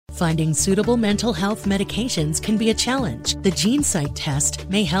Finding suitable mental health medications can be a challenge. The GeneSight test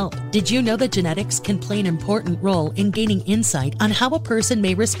may help. Did you know that genetics can play an important role in gaining insight on how a person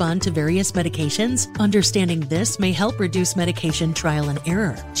may respond to various medications? Understanding this may help reduce medication trial and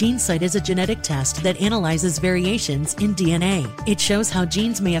error. GeneSight is a genetic test that analyzes variations in DNA. It shows how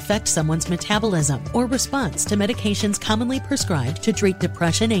genes may affect someone's metabolism or response to medications commonly prescribed to treat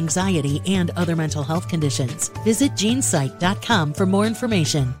depression, anxiety, and other mental health conditions. Visit GeneSight.com for more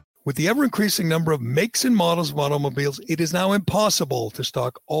information. With the ever-increasing number of makes and models of automobiles, it is now impossible to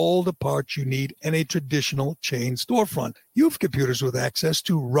stock all the parts you need in a traditional chain storefront. You have computers with access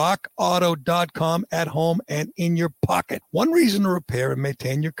to rockauto.com at home and in your pocket. One reason to repair and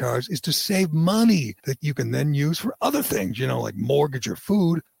maintain your cars is to save money that you can then use for other things, like mortgage or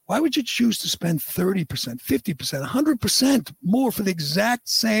food. Why would you choose to spend 30%, 50%, 100% more for the exact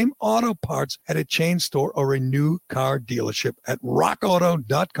same auto parts at a chain store or a new car dealership? At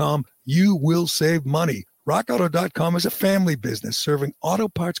rockauto.com, you will save money. RockAuto.com is a family business serving auto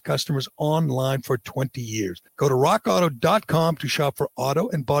parts customers online for 20 years. Go to RockAuto.com to shop for auto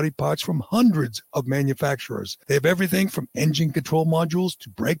and body parts from hundreds of manufacturers. They have everything from engine control modules to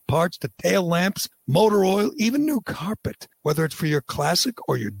brake parts to tail lamps, motor oil, even new carpet. Whether it's for your classic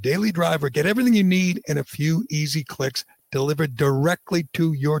or your daily driver, get everything you need in a few easy clicks delivered directly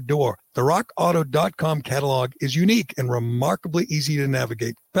to your door. The RockAuto.com catalog is unique and remarkably easy to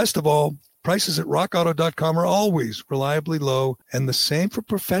navigate. Best of all, prices at rockauto.com are always reliably low, and the same for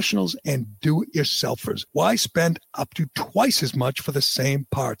professionals and do-it-yourselfers. Why spend up to twice as much for the same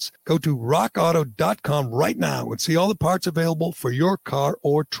parts? Go to rockauto.com right now and see all the parts available for your car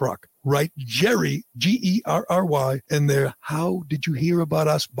or truck. Write Gerry, Gerry, in their How Did You Hear About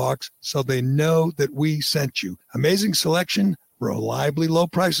Us box so they know that we sent you. Amazing selection, reliably low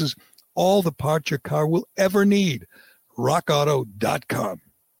prices, all the parts your car will ever need. rockauto.com.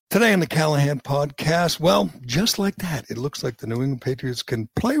 Today on the Callahan podcast, well, just like that, it looks like the New England Patriots can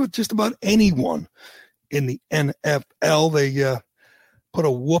play with just about anyone in the NFL. They put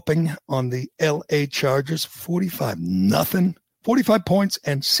a whooping on the L.A. Chargers, 45-0, 45 points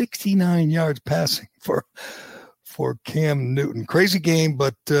and 69 yards passing for Cam Newton. Crazy game,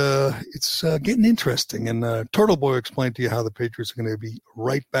 but it's getting interesting. And Turtle Boy explained to you how the Patriots are going to be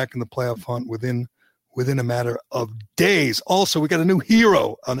right back in the playoff hunt within a matter of days. Also, we got a new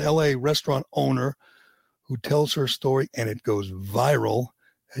hero, an LA restaurant owner who tells her story and it goes viral,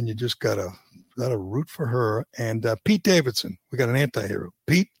 and you just gotta root for her. And Pete Davidson, we got an anti-hero.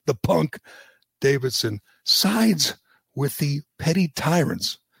 Pete the Punk Davidson sides with the petty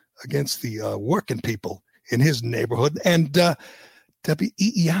tyrants against the working people in his neighborhood. And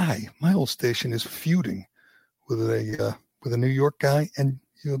WEEI, my old station, is feuding with a New York guy, and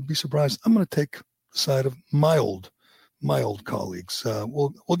you'll be surprised. I'm going to take side of my old colleagues.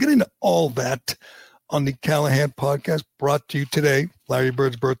 We'll get into all that on the Callahan podcast, brought to you today, Larry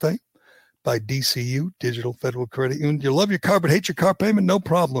Bird's birthday, by DCU, Digital Federal Credit Union. You love your car but hate your car payment? No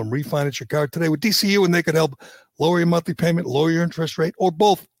problem. Refinance your car today with DCU, and they could help lower your monthly payment, lower your interest rate, or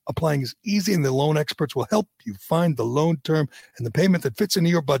both. Applying is easy, and the loan experts will help you find the loan term and the payment that fits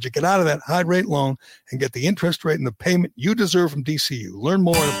into your budget. Get out of that high-rate loan and get the interest rate and the payment you deserve from DCU. Learn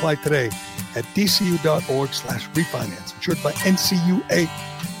more and apply today at dcu.org/refinance. Insured by NCUA.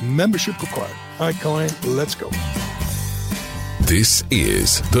 Membership required. All right, Callahan, let's go. This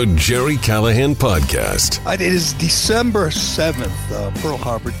is the Gerry Callahan Podcast. It is December 7th, Pearl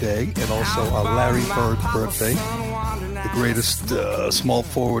Harbor Day, and also Larry Bird's birthday. The greatest small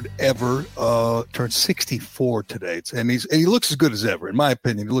forward ever, turned 64 today. And he looks as good as ever, in my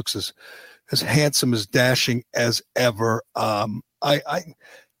opinion. He looks as handsome, as dashing as ever. I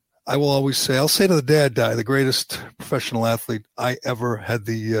will always say, I'll say to the day I die, the greatest professional athlete I ever had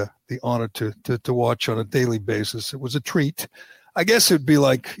the honor to watch on a daily basis. It was a treat. I guess it'd be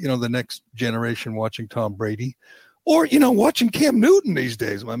like, the next generation watching Tom Brady or, watching Cam Newton these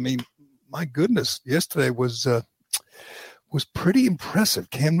days. I mean, my goodness, yesterday was pretty impressive.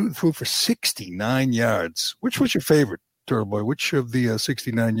 Cam Newton threw for 69 yards. Which was your favorite, Turtle Boy? Which of the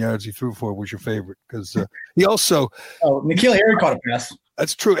 69 yards he threw for was your favorite? Because he also N'Keal Harry caught a pass.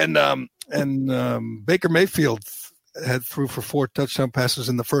 That's true. And Baker Mayfield had threw for 4 touchdown passes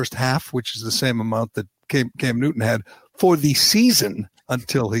in the first half, which is the same amount that Cam Newton had for the season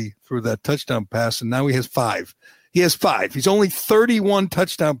until he threw that touchdown pass, and now he has 5. He has 5. He's only 31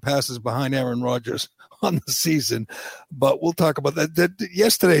 touchdown passes behind Aaron Rodgers on the season, but we'll talk about that.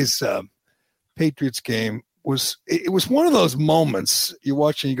 Yesterday's Patriots game was one of those moments you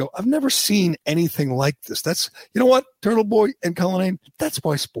watch and you go, I've never seen anything like this. That's, you know what, Turtle Boy and Callahan, that's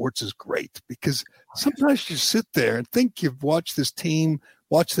why sports is great, because sometimes you sit there and think you've watched this team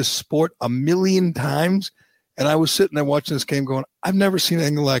watched this sport a million times, and I was sitting there watching this game going, I've never seen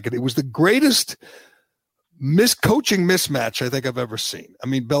anything like it. It was the greatest coaching mismatch I think I've ever seen. I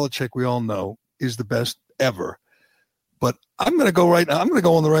mean, Belichick, we all know, is the best ever. But I'm going to go right now. I'm going to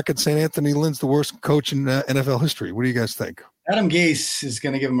go on the record saying Anthony Lynn's the worst coach in NFL history. What do you guys think? Adam Gase is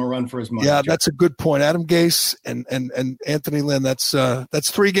going to give him a run for his money. Yeah, that's a good point. Adam Gase and Anthony Lynn, that's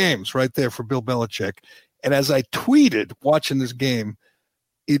 3 games right there for Bill Belichick. And as I tweeted watching this game,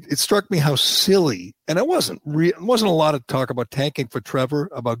 it struck me how silly, and it wasn't a lot of talk about tanking for Trevor,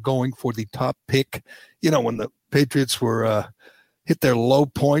 about going for the top pick. You know, when the Patriots were hit their low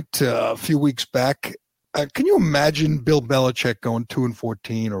point a few weeks back. Can you imagine Bill Belichick going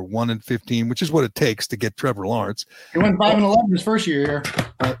 2-14 or 1-15, which is what it takes to get Trevor Lawrence? He went 5-11 his first year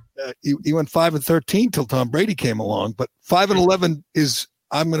here. He went 5-13 till Tom Brady came along, but 5-11 is,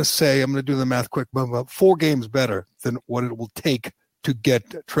 I'm going to do the math quick, but about 4 games better than what it will take to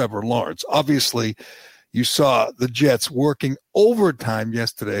get Trevor Lawrence. Obviously, you saw the Jets working overtime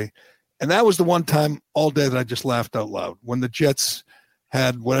yesterday, and that was the one time all day that I just laughed out loud when the Jets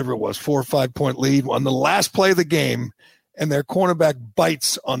had whatever it was, 4 or 5 point lead on the last play of the game, and their cornerback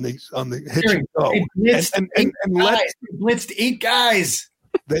bites on the hitch and go. And blitzed 8 guys.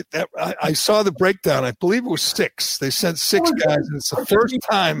 I saw the breakdown. I believe it was 6. They sent 6 guys, and it's the first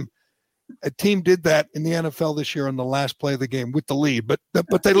time a team did that in the NFL this year on the last play of the game with the lead. But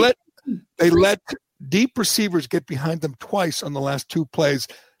they let deep receivers get behind them twice on the last 2 plays.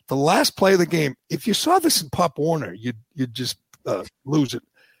 The last play of the game, if you saw this in Pop Warner, you'd just lose it.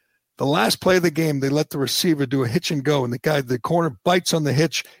 The last play of the game, they let the receiver do a hitch and go, and the corner bites on the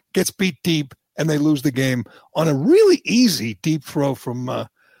hitch, gets beat deep, and they lose the game on a really easy deep throw from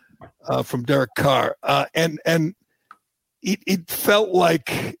Derek Carr. And it felt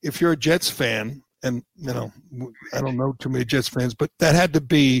like, if you're a Jets fan, and you know, I don't know too many Jets fans, but that had to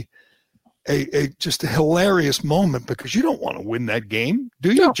be just a hilarious moment, because you don't want to win that game,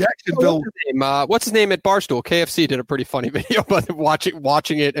 do you? No. Jacksonville. What's his name at Barstool? KFC did a pretty funny video about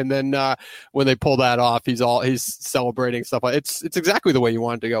watching it, and then when they pull that off, he's celebrating stuff. It's exactly the way you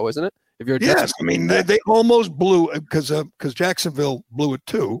want it to go, isn't it? If you're I mean, they almost blew, because Jacksonville blew it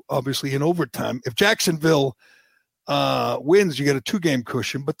too, obviously in overtime. If Jacksonville wins, you get a 2-game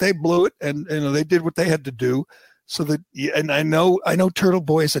cushion, but they blew it, and they did what they had to do. So that, and I know Turtle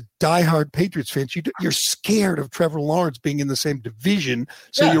Boy is a diehard Patriots fan. You're scared of Trevor Lawrence being in the same division,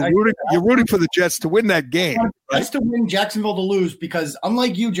 so you're rooting for the Jets to win that game. Jets to win, Jacksonville to lose, because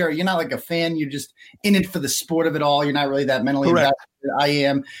unlike you, Jerry, you're not like a fan. You're just in it for the sport of it all. You're not really that mentally invested. I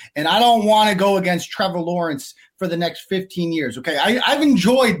am, and I don't want to go against Trevor Lawrence for the next 15 years. Okay, I've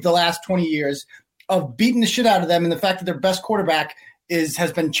enjoyed the last 20 years of beating the shit out of them, and the fact that their best quarterback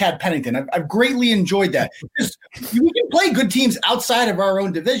has been Chad Pennington. I've greatly enjoyed that. We can play good teams outside of our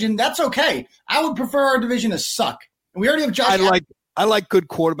own division. That's okay. I would prefer our division to suck. And we already have Josh. I like good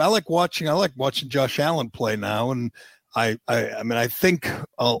quarterback. I like watching Josh Allen play now, and I mean, I think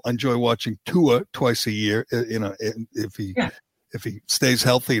I'll enjoy watching Tua twice a year. If he stays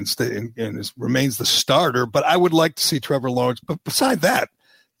healthy and remains the starter. But I would like to see Trevor Lawrence. But beside that,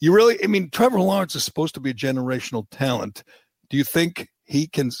 Trevor Lawrence is supposed to be a generational talent. Do you think he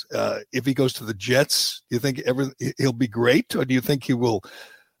can, if he goes to the Jets, do you think he'll be great? Or do you think he will,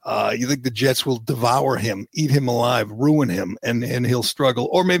 you think the Jets will devour him, eat him alive, ruin him, and he'll struggle,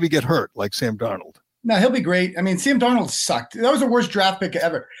 or maybe get hurt like Sam Darnold? No, he'll be great. I mean, Sam Darnold sucked. That was the worst draft pick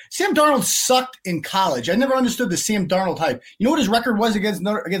ever. Sam Darnold sucked in college. I never understood the Sam Darnold hype. You know what his record was against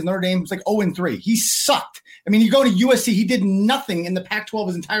Notre Dame? It was like 0-3. He sucked. I mean, you go to USC, he did nothing in the Pac-12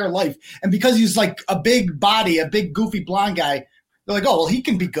 his entire life. And because he's like a big body, a big goofy blonde guy, they're like, oh, well, he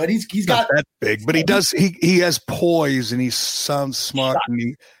can be good. He's got not that big, but he has poise, and he sounds smart,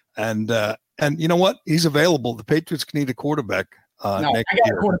 and you know what? He's available. The Patriots need a quarterback. I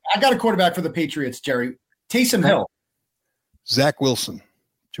got a quarterback for the Patriots, Jerry. Taysom Hill. Zach Wilson.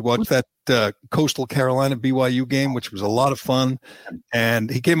 Did you watch that Coastal Carolina BYU game, which was a lot of fun?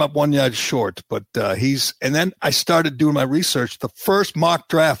 And he came up 1 yard short, but and then I started doing my research. The first mock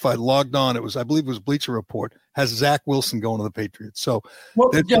draft I logged on, I believe it was Bleacher Report, has Zach Wilson going to the Patriots. So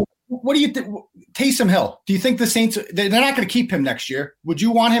what do you think? Taysom Hill, do you think the Saints, they're not going to keep him next year? Would you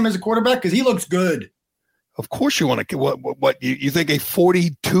want him as a quarterback? Because he looks good. Of course you want to. What you think a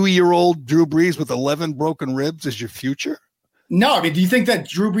 42-year-old Drew Brees with 11 broken ribs is your future? No, I mean, do you think that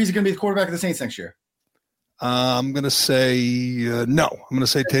Drew Brees is going to be the quarterback of the Saints next year? I'm going to say no. I'm going to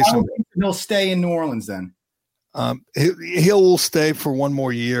say Taysom. He'll stay in New Orleans then. He'll stay for one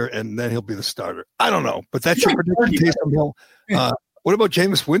more year, and then he'll be the starter. I don't know, but that's your prediction, Taysom Hill. What about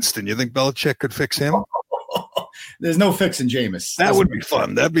Jameis Winston? You think Belichick could fix him? there's no fixing Jameis. That would be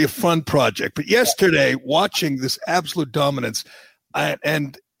fun. That'd be a fun project. But yesterday, watching this absolute dominance,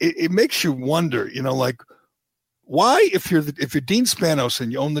 and it makes you wonder, like, why, if you're Dean Spanos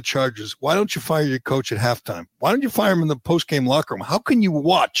and you own the Chargers, why don't you fire your coach at halftime? Why don't you fire him in the post-game locker room? How can you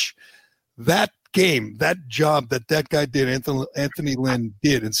watch that game, that job that guy did, Anthony Lynn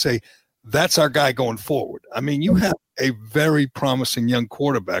did, and say, that's our guy going forward? I mean, you have a very promising young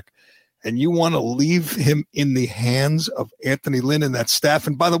quarterback, and you want to leave him in the hands of Anthony Lynn and that staff.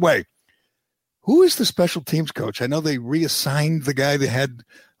 And by the way, who is the special teams coach? I know they reassigned the guy they had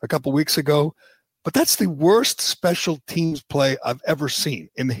a couple weeks ago, but that's the worst special teams play I've ever seen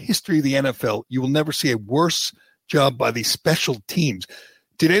in the history of the NFL. You will never see a worse job by the special teams.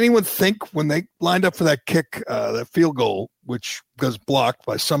 Did anyone think when they lined up for that kick, that field goal, which was blocked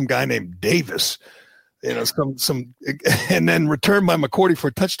by some guy named Davis, some and then returned by McCourty for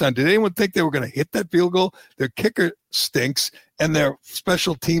a touchdown, did anyone think they were going to hit that field goal? Their kicker stinks, and their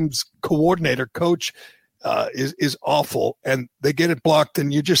special teams coordinator, coach, is awful, and they get it blocked,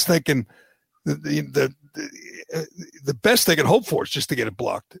 and you're just thinking the best they can hope for is just to get it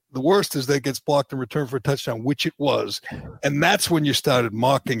blocked. The worst is that it gets blocked in return for a touchdown, which it was. And that's when you started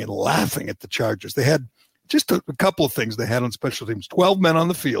mocking and laughing at the Chargers. They had just a couple of things they had on special teams. 12 men on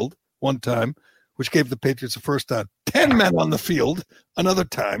the field one time, which gave the Patriots a first down. 10 men on the field another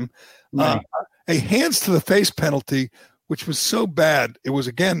time. A hands to the face penalty, which was so bad. It was,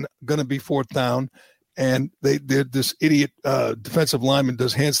 again, going to be fourth down. And this idiot defensive lineman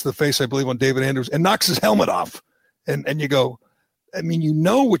does hands to the face, I believe, on David Andrews and knocks his helmet off. And you go, I mean, you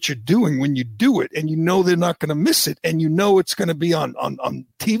know what you're doing when you do it, and you know they're not going to miss it, and you know it's going to be on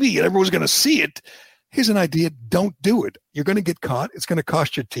TV, and everyone's going to see it. Here's an idea. Don't do it. You're going to get caught. It's going to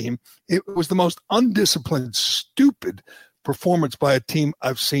cost your team. It was the most undisciplined, stupid performance by a team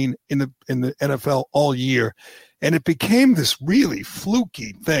I've seen in the NFL all year. And it became this really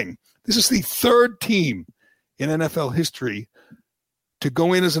fluky thing. This is the third team in NFL history to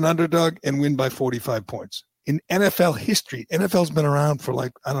go in as an underdog and win by 45 points. In NFL history, NFL's been around for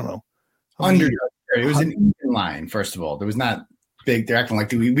I don't know. Underdog. It was an even line, first of all. There was not big. They're acting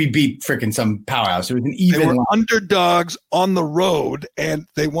like we beat freaking some powerhouse. It was an even line. Underdogs on the road, and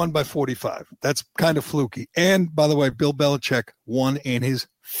they won by 45. That's kind of fluky. And, by the way, Bill Belichick won in his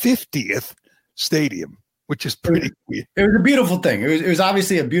 50th stadium, which is pretty weird. It was a beautiful thing. It was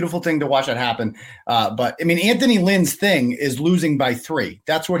obviously a beautiful thing to watch that happen. But, I mean, Anthony Lynn's thing is losing by 3.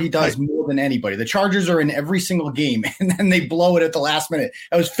 That's what he does more than anybody. The Chargers are in every single game, and then they blow it at the last minute.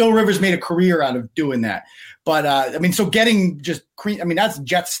 That was Phil Rivers made a career out of doing that. But, I mean, so getting just – I mean, that's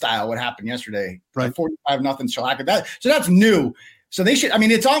Jets style what happened yesterday. Right. 45-0 shellac. So that's new. So they should – I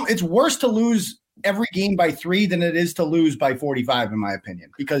mean, it's worse to lose – every game by 3 than it is to lose by 45, in my opinion,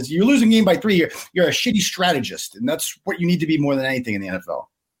 because you're losing game by 3. You're a shitty strategist, and that's what you need to be more than anything in the NFL.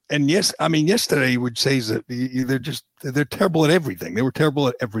 And yes, I mean, yesterday you would say that they're terrible at everything. They were terrible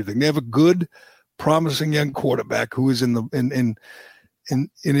at everything. They have a good, promising young quarterback who is in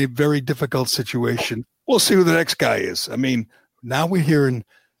a very difficult situation. We'll see who the next guy is. I mean, now we're hearing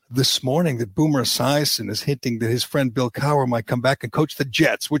this morning that Boomer Esiason is hinting that his friend Bill Cowher might come back and coach the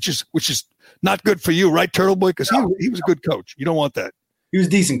Jets, which is not good for you, right, Turtle Boy? Because he was a good coach. You don't want that. He was a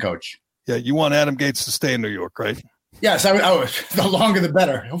decent coach. Yeah, you want Adam Gates to stay in New York, right? Yes, the longer the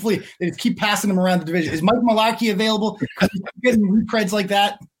better. Hopefully, they just keep passing him around the division. Is Mike Mularkey available? Getting recreds like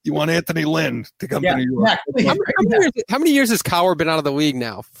that. You want Anthony Lynn to come to New York. How many years has Cowher been out of the league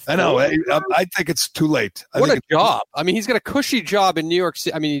now? I know. I think it's too late. What a job. I mean, he's got a cushy job in New York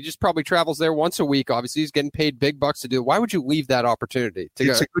City. I mean, he just probably travels there once a week. Obviously, he's getting paid big bucks to do it. Why would you leave that opportunity?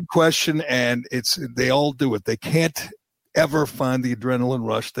 It's a good question, and they all do it. They can't ever find the adrenaline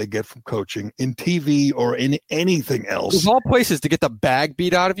rush they get from coaching in TV or in anything else. Of all places to get the bag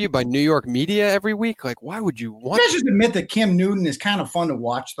beat out of you by New York media every week, like, why would you want? You guys just admit that Cam Newton is kind of fun to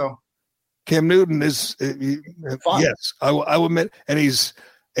watch, though. Cam Newton is fun. Yes, I will admit, and he's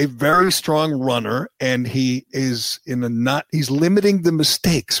a very strong runner, and he is he's limiting the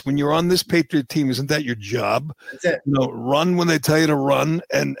mistakes. When you're on this Patriot team, isn't that your job? That's it. Run when they tell you to run,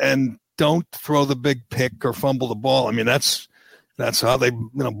 and don't throw the big pick or fumble the ball. I mean, that's how they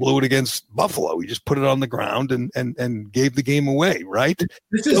blew it against Buffalo. He just put it on the ground and gave the game away, right?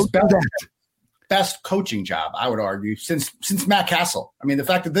 This is best coaching job, I would argue, since Matt Castle. I mean, the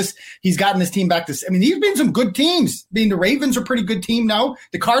fact that he's gotten this team back to – I mean, he's been some good teams. I mean, the Ravens are a pretty good team now.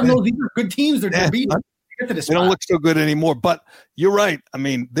 The Cardinals, these are good teams. They're beating. They don't look so good anymore. But you're right. I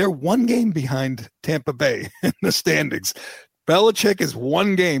mean, they're one game behind Tampa Bay in the standings. Belichick is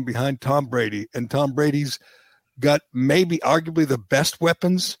one game behind Tom Brady, and Tom Brady's got maybe arguably the best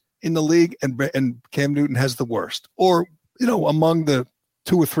weapons in the league, and Cam Newton has the worst, or among the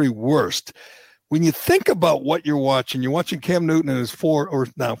 2 or 3 worst. When you think about what you're watching Cam Newton and his 4 or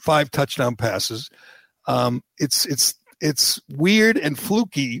now 5 touchdown passes. It's weird and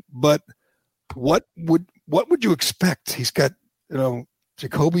fluky, but what would you expect? He's got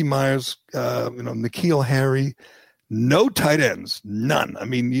Jacoby Myers, N'Keal Harry, no tight ends, none. I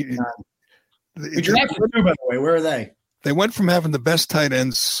mean, we drafted 2, by the way. Where are they? They went from having the best tight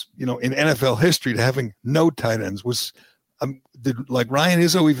ends, in NFL history to having no tight ends. Did Ryan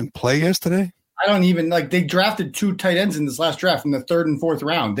Izzo even play yesterday? I don't even they drafted 2 tight ends in this last draft in the 3rd and 4th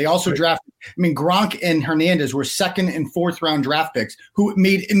round. They also drafted, Gronk and Hernandez were 2nd and 4th round draft picks who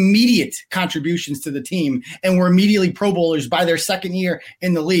made immediate contributions to the team and were immediately Pro Bowlers by their 2nd year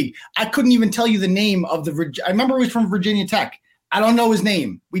in the league. I couldn't even tell you the name of I remember he was from Virginia Tech. I don't know his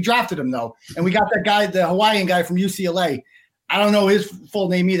name. We drafted him though. And we got that guy, the Hawaiian guy from UCLA. I don't know his full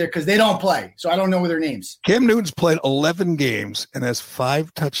name either because they don't play. So I don't know their names. Cam Newton's played 11 games and has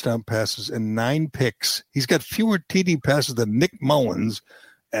 5 touchdown passes and 9 picks. He's got fewer TD passes than Nick Mullins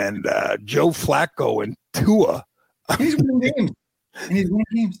and Joe Flacco and Tua. He's winning games. And he's winning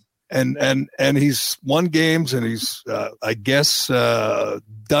games. And he's won games, and he's, I guess,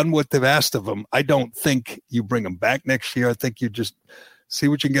 done what they've asked of him. I don't think you bring him back next year. I think you just see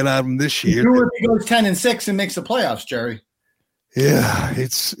what you can get out of him this year. If he goes 10-6 and makes the playoffs, Jerry. Yeah,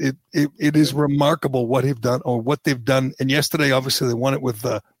 it is remarkable what they've done. And yesterday, obviously, they won it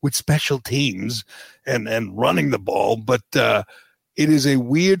with special teams and running the ball. But it is a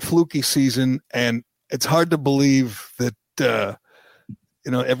weird, fluky season, and it's hard to believe that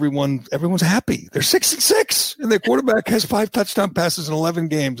everyone's happy. They're 6-6, and their quarterback has 5 touchdown passes in 11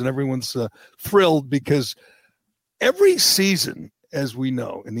 games, and everyone's thrilled because every season, as we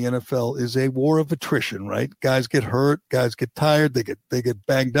know, in the NFL is a war of attrition, right? Guys get hurt, guys get tired, they get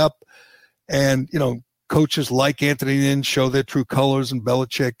banged up, and coaches like Anthony Lynn show their true colors, and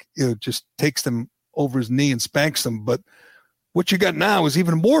Belichick just takes them over his knee and spanks them. But what you got now is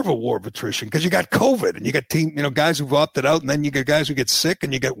even more of a war of attrition because you got COVID, and you got guys who've opted out, and then you got guys who get sick,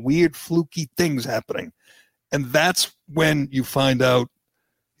 and you got weird, fluky things happening, and that's when you find out,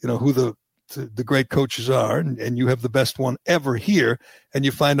 who the great coaches are, and you have the best one ever here, and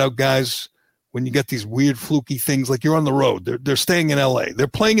you find out guys when you get these weird fluky things, like you're on the road, they're staying in LA, they're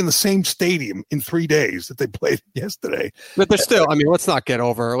playing in the same stadium in 3 days that they played yesterday, but they're still, let's not get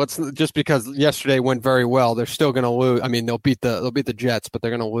over, just because yesterday went very well, they're still going to lose. They'll beat the Jets, but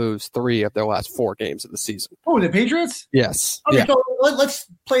they're going to lose 3 of their last 4 games of the season. Oh, the Patriots? Yes. Okay, yeah. So let's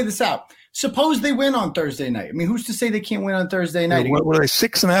play this out. Suppose they win on Thursday night. Who's to say they can't win on Thursday night? What are they,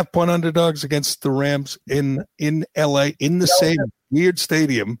 6.5-point underdogs against the Rams in LA in the same weird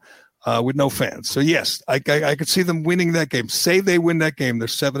stadium with no fans? So yes, I could see them winning that game. Say they win that game, they're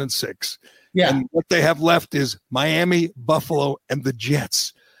 7-6. Yeah. And what they have left is Miami, Buffalo, and the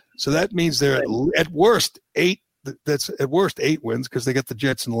Jets. So that means they're at worst 8. That's at worst 8 wins because they get the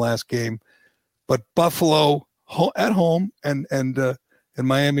Jets in the last game. But Buffalo at home and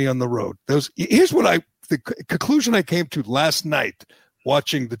Miami on the road. Here's the conclusion I came to last night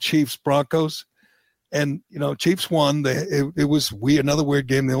watching the Chiefs Broncos, and Chiefs won. It was another weird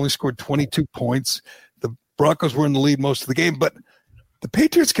game. They only scored 22 points. The Broncos were in the lead most of the game, but the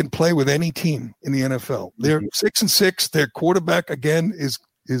Patriots can play with any team in the NFL. They're 6-6. Their quarterback again is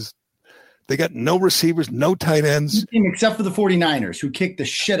they got no receivers, no tight ends, except for the 49ers, who kicked the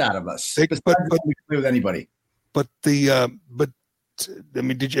shit out of us. But we can play with anybody. But have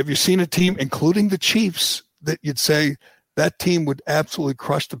you seen a team, including the Chiefs, that you'd say that team would absolutely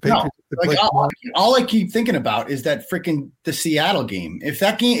crush the Patriots? No, all I keep thinking about is that freaking the Seattle game. If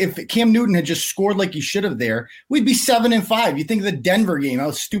Cam Newton had just scored like he should have there, we'd be 7-5. You think of the Denver game,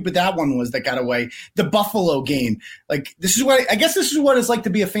 how stupid that one was that got away. The Buffalo game. This is what it's like to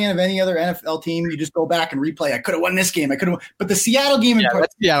be a fan of any other NFL team. You just go back and replay. I could have won this game. But the Seattle game, that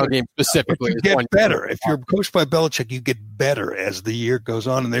Seattle game specifically, you get better. If you're coached by Belichick, you get better as the year goes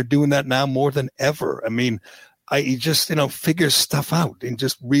on, and they're doing that now more than ever. He just, figures stuff out and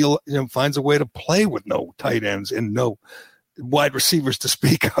just finds a way to play with no tight ends and no wide receivers to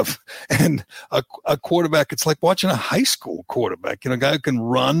speak of. And a quarterback, it's like watching a high school quarterback, a guy who can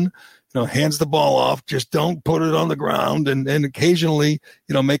run, hands the ball off, just don't put it on the ground and occasionally,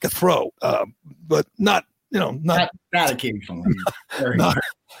 make a throw. But not occasionally.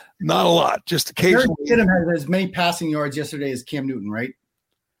 Not a lot, just occasionally. Gerry had as many passing yards yesterday as Cam Newton, right?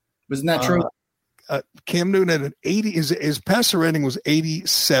 Wasn't that true? Cam Newton had an 80. His passer rating was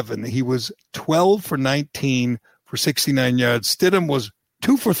 87. He was 12 for 19 for 69 yards. Stidham was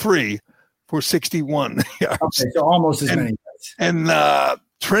 2 for 3 for 61 yards. Okay, so almost as many yards. And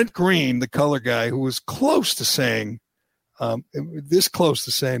Trent Green, the color guy, who was close to saying,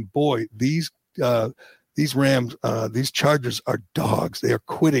 boy, these Rams, these Chargers are dogs. They are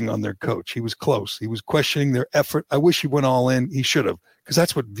quitting on their coach. He was close. He was questioning their effort. I wish he went all in. He should have, because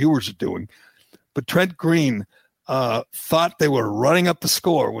that's what viewers are doing. But Trent Green thought they were running up the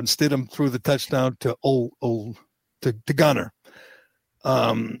score when Stidham threw the touchdown to Gunner.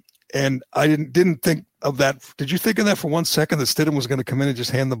 And I didn't think of that. Did you think of that for 1 second, that Stidham was going to come in and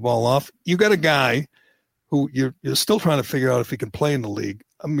just hand the ball off? You got a guy who you're still trying to figure out if he can play in the league.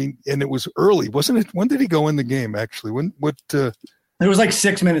 I mean, and it was early, wasn't it? When did he go in the game, actually? There was like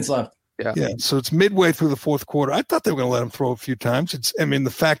 6 minutes left. Yeah. So it's midway through the fourth quarter. I thought they were going to let him throw a few times. The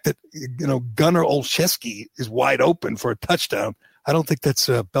fact that, Gunnar Olszewski is wide open for a touchdown, I don't think that's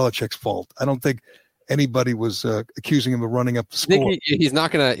Belichick's fault. I don't think anybody was accusing him of running up the score. He's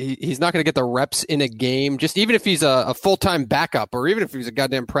not gonna get the reps in a game. Just even if he's a full-time backup, or even if he's a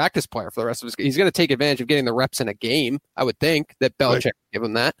goddamn practice player for the rest of his, he's going to take advantage of getting the reps in a game. I would think that Belichick would give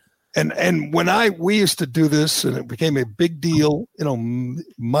him that. And when we used to do this, and it became a big deal,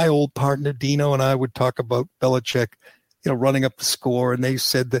 my old partner Dino and I would talk about Belichick, running up the score, and they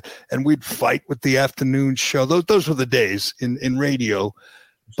said that, and we'd fight with the afternoon show. Those were the days in radio,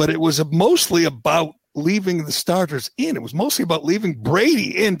 but it was mostly about leaving the starters in. It was mostly about leaving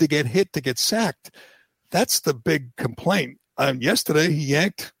Brady in to get hit, to get sacked. That's the big complaint. Yesterday, he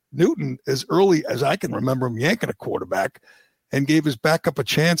yanked Newton as early as I can remember him yanking a quarterback, and gave his backup a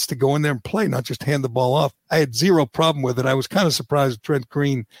chance to go in there and play, not just hand the ball off. I had zero problem with it. I was kind of surprised Trent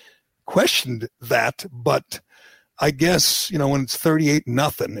Green questioned that, but I guess, when it's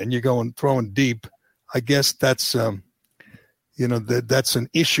 38-0 and you're throwing deep, I guess that's that's an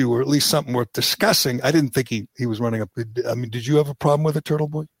issue, or at least something worth discussing. I didn't think he was running up. Did you have a problem with it, Turtle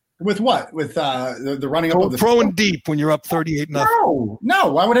Boy? With what? With the running up of the throwing deep when you're up 38-0?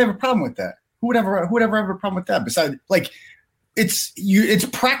 No. Why would I have a problem with that? Who would ever have a problem with that? Besides, it's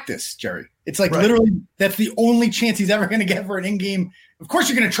practice, Jerry. It's literally that's the only chance he's ever going to get for an in-game. Of course,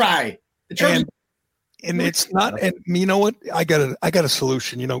 you're going to try. And it's not. And you know what? I got a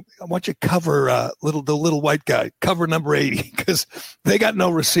solution. I want you to cover the little white guy, cover number 80, because they got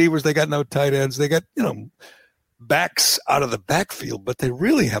no receivers, they got no tight ends, they got backs out of the backfield, but they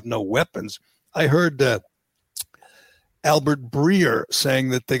really have no weapons. I heard Albert Breer saying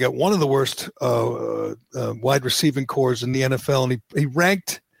that they got one of the worst wide receiving cores in the NFL, and he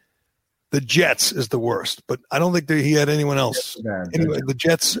ranked the Jets as the worst, but I don't think he had anyone else. Anyway,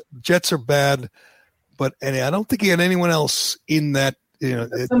 the Jets are bad, but I don't think he had anyone else in that.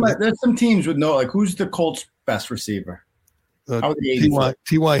 There's some teams with no, who's the Colts' best receiver?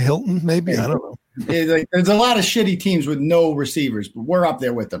 T.Y. Hilton, maybe? I don't know. There's a lot of shitty teams with no receivers, but we're up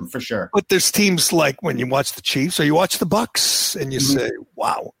there with them for sure. But there's teams like when you watch the Chiefs or you watch the Bucks, and you say,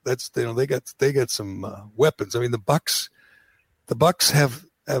 "Wow, that's they got some weapons." I mean, the Bucks have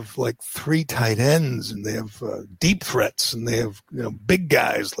like 3 tight ends, and they have deep threats, and they have big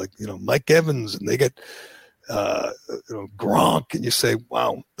guys like Mike Evans, and they get Gronk, and you say,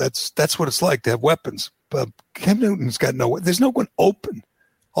 "Wow, that's what it's like to have weapons." But Cam Newton's got there's no one open.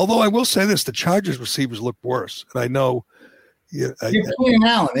 Although I will say this, the Chargers receivers look worse. And I know. Keenan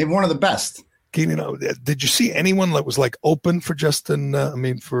Allen, they have one of the best. Did you see anyone that was open for Justin?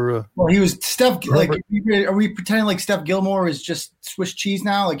 Well, he was Steph. Are we pretending like Steph Gilmore is just Swiss cheese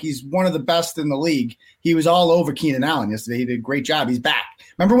now? He's one of the best in the league. He was all over Keenan Allen yesterday. He did a great job. He's back.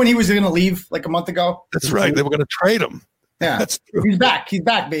 Remember when he was going to leave a month ago? That's right. They were going to trade him. Yeah, that's true. He's back. He's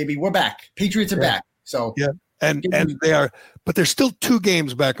back, baby. We're back. Patriots are back. So yeah. And they are, but they're still 2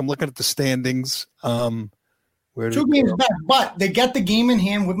 games back. I'm looking at the standings. 2 games back, but they get the game in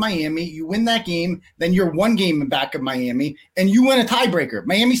hand with Miami. You win that game, then you're 1 game back of Miami, and you win a tiebreaker.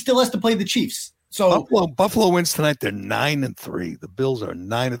 Miami still has to play the Chiefs. So Buffalo wins tonight. They're 9-3. The Bills are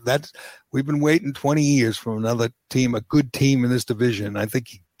 9. We've been waiting 20 years for another team, a good team in this division. I think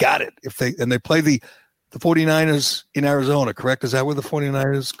he got it. They play the 49ers in Arizona, correct? Is that where the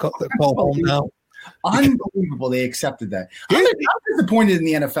 49ers call home now? Unbelievable. They accepted that. I'm disappointed in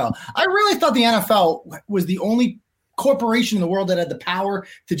the NFL. I really thought the NFL was the only corporation in the world that had the power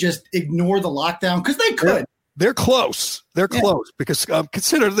to just ignore the lockdown, because they could. They're close. They're close because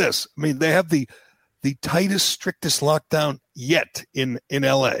consider this. They have the tightest, strictest lockdown yet in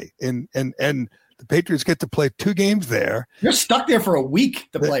LA, and the Patriots get to play 2 games there. You're stuck there for a week,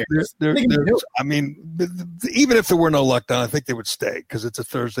 the players. Even if there were no lockdown, I think they would stay because it's a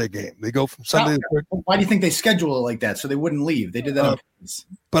Thursday game. They go from Sunday to Thursday. Why do you think they schedule it like that so they wouldn't leave? They did that on purpose.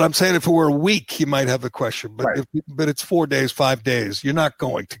 But I'm saying if it were a week, you might have a question. But but it's 4 days, 5 days. You're not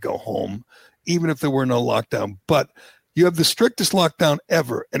going to go home, even if there were no lockdown. But You have the strictest lockdown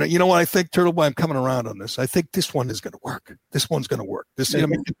ever. And you know what? I think, Turtleboy, I'm coming around on this. I think this one is going to work. This one's going to work. This is the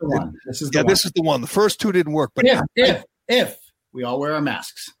one. This is the one. The first two didn't work. But if we all wear our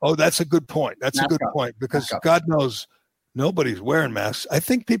masks. Oh, that's a good point. That's a good point, because God knows nobody's wearing masks. I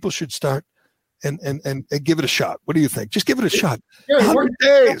think people should start and give it a shot. What do you think? Just give it a shot. 100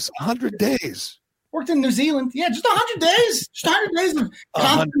 days. 100 days. Worked in New Zealand. Yeah, just 100 days. Just 100 days of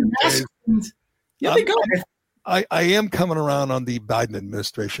constant masks. You'll be good. I am coming around on the Biden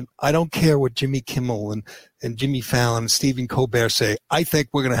administration. I don't care what Jimmy Kimmel and Jimmy Fallon and Stephen Colbert say. I think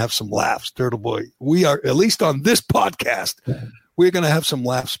we're going to have some laughs, Turtle Boy. We are, at least on this podcast, we're going to have some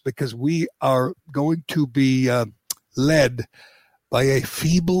laughs, because we are going to be led by a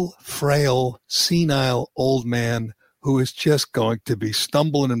feeble, frail, senile old man who is just going to be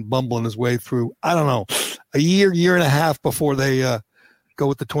stumbling and bumbling his way through, I don't know, a year and a half before they go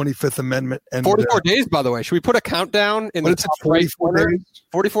with the 25th Amendment. And 44 days, by the way. Should we put a countdown in the top 44 days?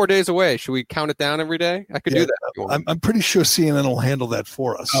 44 days away. Should we count it down every day? I could do that. I'm pretty sure CNN will handle that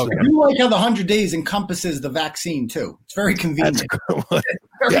for us. Okay. I do like how the 100 days encompasses the vaccine too. It's very convenient.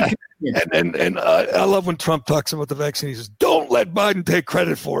 And I love when Trump talks about the vaccine. He says, "Don't let Biden take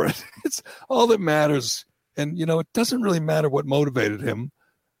credit for it." It's all that matters. And it doesn't really matter what motivated him.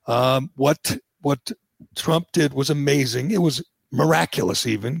 What Trump did was amazing. It was miraculous,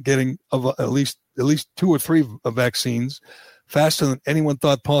 even getting at least 2 or 3 vaccines faster than anyone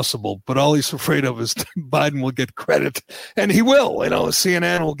thought possible. But all he's afraid of is Biden will get credit, and he will.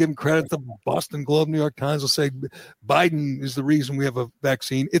 CNN will give him credit. The Boston Globe, New York Times will say Biden is the reason we have a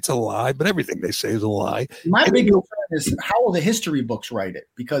vaccine. It's a lie, but everything they say is a lie. My big concern is, how will the history books write it?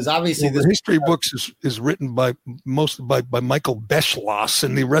 Because obviously the history books is written by Michael Beschloss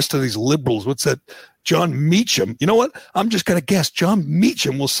and the rest of these liberals. What's that? John Meacham. You know what? I'm just going to guess. John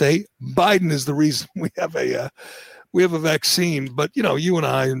Meacham will say Biden is the reason we have a vaccine. But you and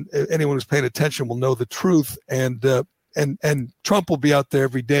I and anyone who's paying attention will know the truth. And Trump will be out there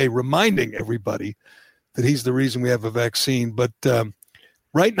every day reminding everybody that he's the reason we have a vaccine. But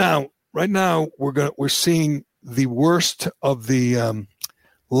right now we're seeing the worst of the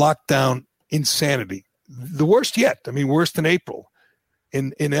lockdown insanity. The worst yet. I mean, worse than April.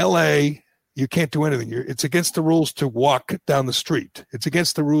 In LA, you can't do anything. It's against the rules to walk down the street. It's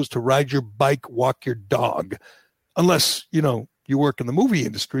against the rules to ride your bike, walk your dog, unless, you work in the movie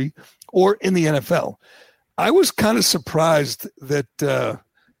industry or in the NFL. I was kind of surprised that,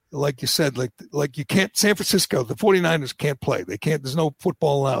 like you said, like you can't, San Francisco, the 49ers can't play. They can't, there's no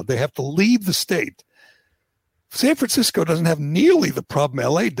football allowed. They have to leave the state. San Francisco doesn't have nearly the problem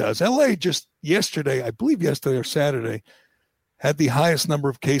LA does. LA just yesterday, I believe yesterday or Saturday, had the highest number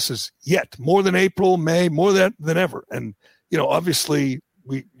of cases yet, more than April, May, more than ever. And, obviously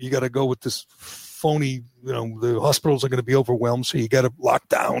you got to go with this phony, the hospitals are going to be overwhelmed. So you got to lock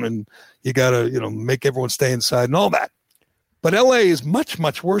down and you got to, make everyone stay inside and all that. But LA is much,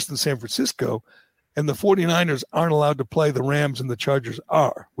 much worse than San Francisco. And the 49ers aren't allowed to play. The Rams and the Chargers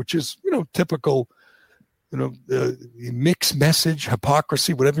are, which is, typical, mixed message,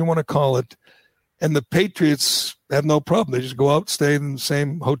 hypocrisy, whatever you want to call it. And the Patriots have no problem. They just go out, stay in the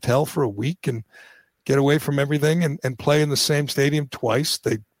same hotel for a week and get away from everything and play in the same stadium twice.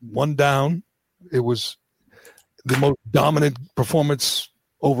 They won down. It was the most dominant performance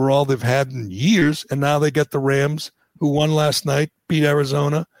overall they've had in years. And now they get the Rams, who won last night, beat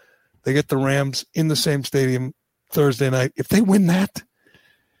Arizona. They get the Rams in the same stadium Thursday night. If they win that,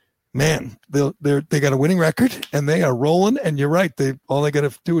 man, they got a winning record and they are rolling. And you're right. All they got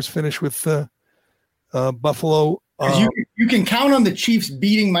to do is finish with Buffalo. You can count on the Chiefs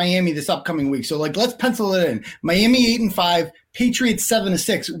beating Miami this upcoming week. So let's pencil it in. Miami 8-5, Patriots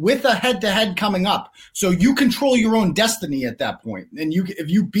 7-6 with a head-to-head coming up. So you control your own destiny at that point. And if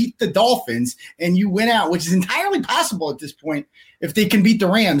you beat the Dolphins and you win out, which is entirely possible at this point, if they can beat the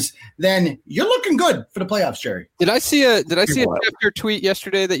Rams, then you're looking good for the playoffs, Gerry. Did I see a Schefter tweet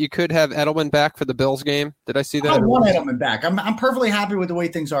yesterday that you could have Edelman back for the Bills game? Did I see that? I want Edelman back. I'm perfectly happy with the way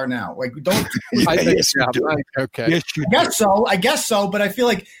things are now. Don't. Okay. Yes, I guess so. But I feel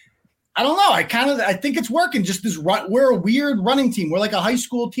like, I don't know. I think it's working. Just this we're a weird running team. We're like a high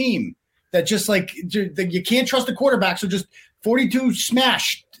school team that just you can't trust the quarterback. So just 42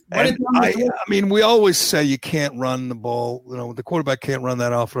 smash. We always say you can't run the ball. The quarterback can't run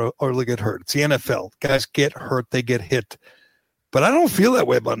that off or they get hurt. It's the NFL. Guys get hurt. They get hit. But I don't feel that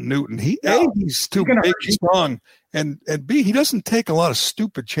way about Newton. He's too big and strong. And B, he doesn't take a lot of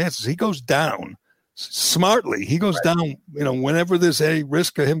stupid chances. He goes down smartly. He goes down, whenever there's a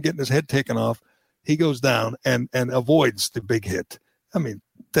risk of him getting his head taken off, he goes down and avoids the big hit. I mean,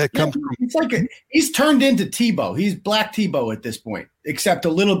 that comes from. It's like he's turned into Tebow. He's Black Tebow at this point, except a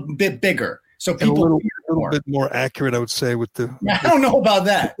little bit bigger. So people a little bit more accurate, I would say. I don't know about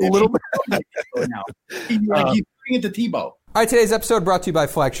that. A little bit. Now. He's turning into Tebow. All right, today's episode brought to you by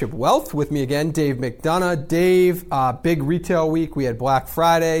Flagship Wealth. With me again, Dave McDonough. Dave, big retail week. We had Black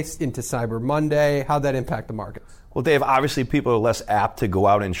Friday into Cyber Monday. How'd that impact the markets? Well, Dave, obviously people are less apt to go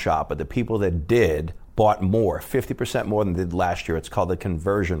out and shop, but the people that did bought more, 50% more than they did last year. It's called the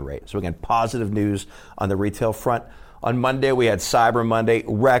conversion rate. So again, positive news on the retail front. On Monday, we had Cyber Monday,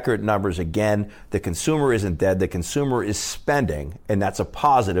 record numbers again. The consumer isn't dead. The consumer is spending, and that's a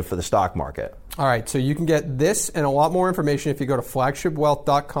positive for the stock market. All right, so you can get this and a lot more information if you go to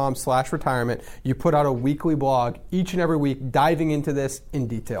flagshipwealth.com/retirement. You put out a weekly blog each and every week diving into this in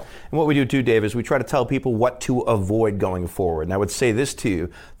detail. And what we do too, Dave, is we try to tell people what to avoid going forward. And I would say this to you,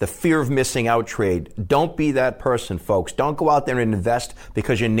 the fear of missing out trade. Don't be that person, folks. Don't go out there and invest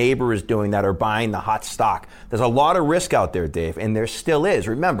because your neighbor is doing that or buying the hot stock. There's a lot of risk out there, Dave, and there still is.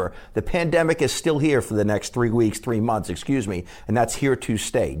 Remember, the pandemic is still here for the next 3 months, and that's here to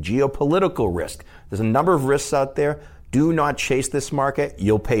stay. Geopolitical risk. There's a number of risks out there. Do not chase this market.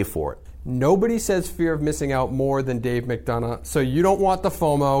 You'll pay for it. Nobody says fear of missing out more than Dave McDonough. So you don't want the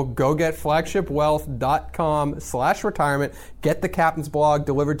FOMO. Go get flagshipwealth.com/retirement. Get the captain's blog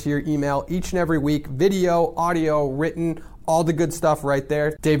delivered to your email each and every week. Video, audio, written, all the good stuff right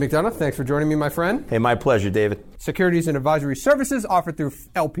there. Dave McDonough, thanks for joining me, my friend. Hey, my pleasure, David. Securities and advisory services offered through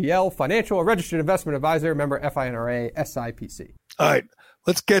LPL Financial, a registered investment advisor, member FINRA, SIPC. All right.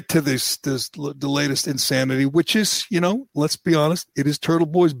 Let's get to the latest insanity, which is, let's be honest, it is Turtle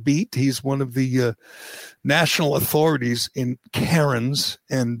Boy's beat. He's one of the national authorities in Karens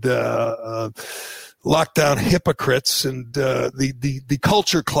and lockdown hypocrites and the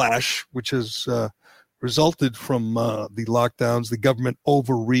culture clash, which has resulted from the lockdowns, the government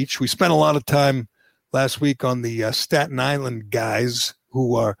overreach. We spent a lot of time last week on the Staten Island guys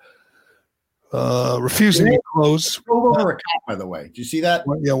who are refusing to close. Over a cop, by the way. Did you see that?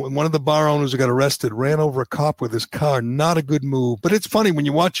 Yeah, one of the bar owners who got arrested ran over a cop with his car. Not a good move. But it's funny, when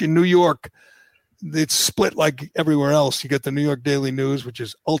you watch in New York, it's split like everywhere else. You get the New York Daily News, which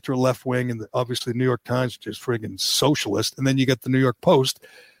is ultra left-wing, and obviously the New York Times, which is friggin' socialist. And then you get the New York Post.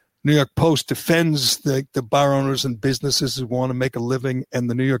 New York Post defends the bar owners and businesses who want to make a living, and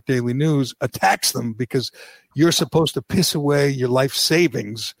the New York Daily News attacks them because you're supposed to piss away your life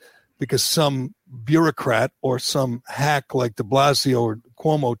savings because some bureaucrat or some hack like de Blasio or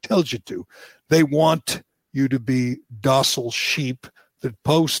Cuomo tells you to. They want you to be docile sheep. The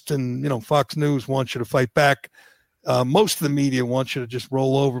Post and Fox News want you to fight back. Most of the media wants you to just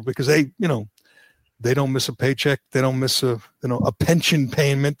roll over because they don't miss a paycheck. They don't miss a pension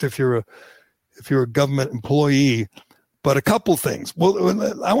payment if you're a government employee. But a couple things.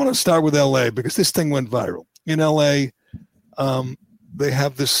 Well, I want to start with LA because this thing went viral. In LA, they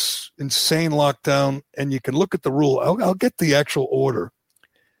have this insane lockdown, and you can look at the rule. I'll get the actual order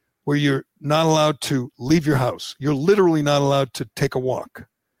where you're not allowed to leave your house. You're literally not allowed to take a walk.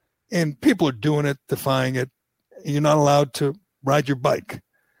 And people are doing it, defying it. You're not allowed to ride your bike.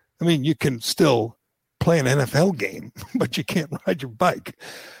 I mean, you can still play an NFL game, but you can't ride your bike.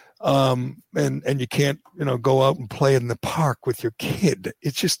 And you can't, go out and play in the park with your kid.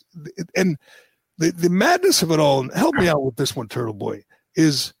 It's just, and the madness of it all, and help me out with this one, Turtle Boy,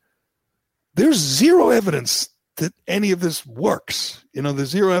 is there's zero evidence that any of this works. There's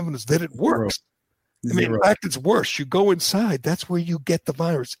zero evidence that it works. I mean, in fact, it's worse. You go inside. That's where you get the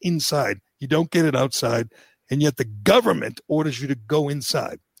virus, inside. You don't get it outside. And yet the government orders you to go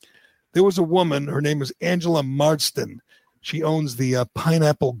inside. There was a woman, her name is Angela Marsden. She owns the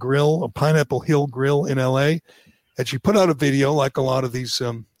Pineapple Grill, or Pineapple Hill Grill in LA. And she put out a video like a lot of these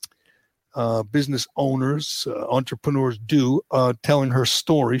business owners, entrepreneurs do, telling her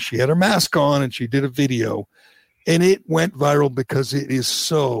story. She had her mask on and she did a video, and it went viral because it is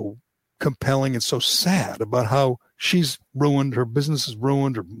so compelling and so sad about how she's ruined, her business is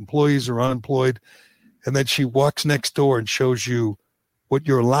ruined, her employees are unemployed, and then she walks next door and shows you what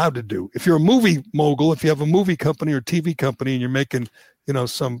you're allowed to do. If you're a movie mogul, if you have a movie company or TV company and you're making,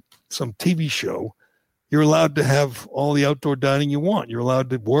 some TV show, you're allowed to have all the outdoor dining you want. You're allowed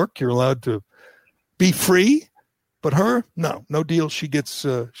to work. You're allowed to be free. But her, no deal. She gets,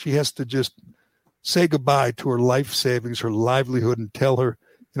 she has to just say goodbye to her life savings, her livelihood, and tell her,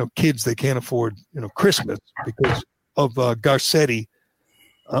 kids they can't afford, Christmas because of Garcetti.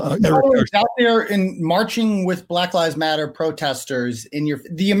 Eric out there and marching with Black Lives Matter protesters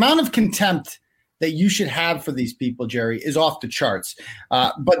the amount of contempt that you should have for these people, Gerry, is off the charts.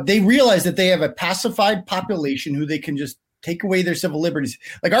 But they realize that they have a pacified population who they can just take away their civil liberties.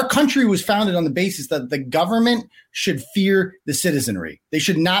 Like, our country was founded on the basis that the government should fear the citizenry. They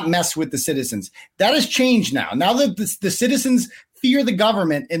should not mess with the citizens. That has changed now. Now that the citizens fear the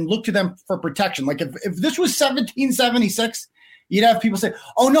government and look to them for protection. Like, if this was 1776, you'd have people say,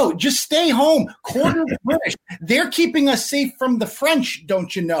 oh, no, just stay home. Quarter the British. They're keeping us safe from the French,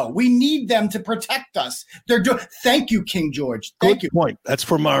 don't you know? We need them to protect us. Thank you, King George. Thank you. Good point. That's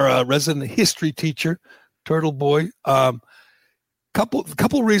from our resident history teacher, Turtle Boy.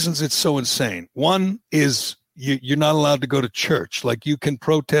 Couple reasons it's so insane. One is you're not allowed to go to church. Like, you can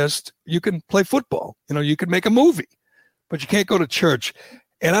protest, you can play football, you can make a movie, but you can't go to church.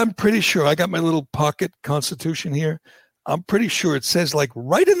 And I'm pretty sure, I got my little pocket constitution here. I'm pretty sure it says, like,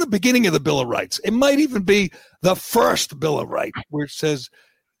 right in the beginning of the Bill of Rights, it might even be the first Bill of Rights, where it says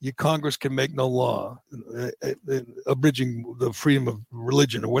your Congress can make no law abridging the freedom of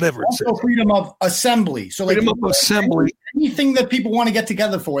religion or whatever it says. Also freedom of assembly. So, like, freedom of assembly. Anything that people want to get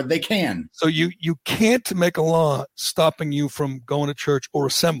together for, they can. So you can't make a law stopping you from going to church or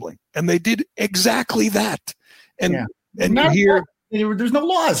assembling. And they did exactly that. And you hear... There's no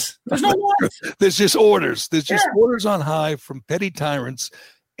laws. There's no laws. There's just orders. There's just orders on high from petty tyrants,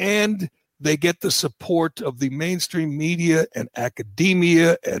 and they get the support of the mainstream media and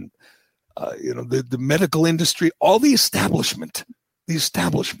academia and the medical industry. All the establishment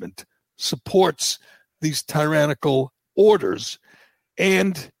supports these tyrannical orders,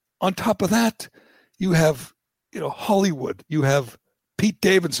 and on top of that, you have Hollywood. You have Pete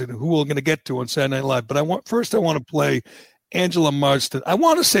Davidson, who we're going to get to on Saturday Night Live. But I want to play Angela Marsden. I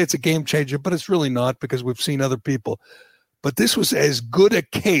want to say it's a game changer, but it's really not, because we've seen other people. But this was as good a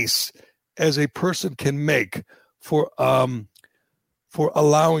case as a person can make for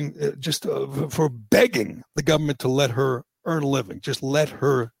allowing for begging the government to let her earn a living. Just let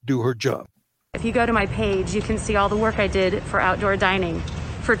her do her job. If you go to my page, you can see all the work I did for outdoor dining,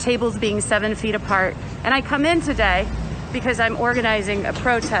 for tables being 7 feet apart. And I come in today because I'm organizing a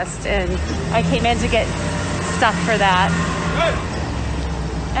protest, and I came in to get stuff for that.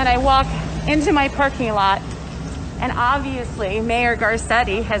 And I walk into my parking lot, and obviously Mayor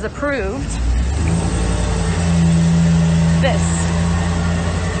Garcetti has approved this.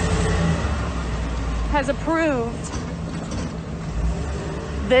 Has approved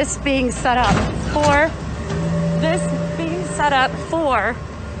this being set up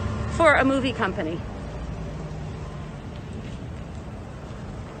for a movie company.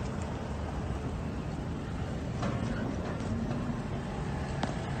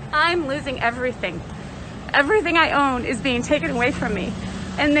 I'm losing everything. Everything I own is being taken away from me.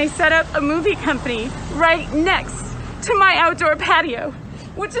 And they set up a movie company right next to my outdoor patio,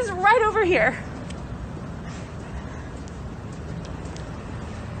 which is right over here.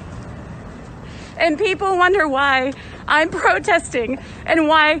 And people wonder why I'm protesting and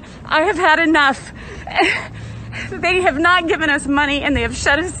why I have had enough. They have not given us money, and they have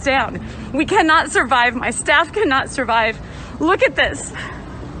shut us down. We cannot survive. My staff cannot survive. Look at this.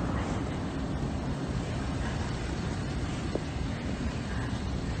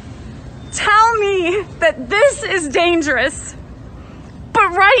 Tell me that this is dangerous, but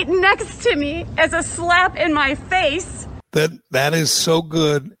right next to me as a slap in my face. That is so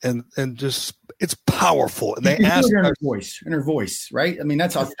good, and just it's powerful. And they asked in her voice, right? I mean,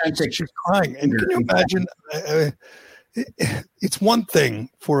 that's authentic. She's crying, and can you imagine? It's one thing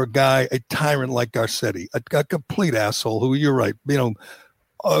for a tyrant like Garcetti, a complete asshole who, you're right,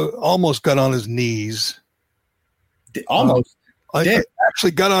 almost got on his knees. Almost. I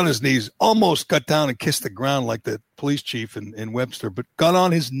actually got on his knees, almost got down and kissed the ground like the police chief in Webster, but got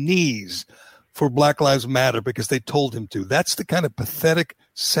on his knees for Black Lives Matter because they told him to. That's the kind of pathetic,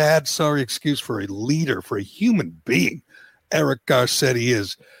 sad, sorry excuse for a leader, for a human being Eric Garcetti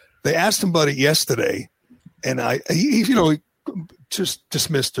is. They asked him about it yesterday, and he just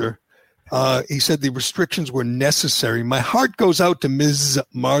dismissed her. He said the restrictions were necessary. My heart goes out to Ms.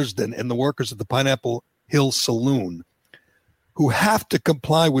 Marsden and the workers at the Pineapple Hill Saloon, who have to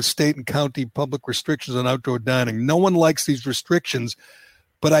comply with state and county public restrictions on outdoor dining. No one likes these restrictions,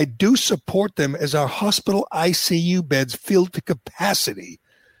 but I do support them as our hospital ICU beds fill to capacity.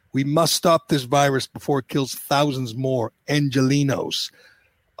 We must stop this virus before it kills thousands more Angelinos.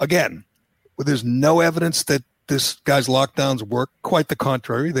 Again, there's no evidence that this guy's lockdowns work. Quite the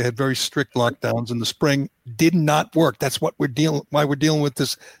contrary. They had very strict lockdowns in the spring. Did not work. That's why we're dealing with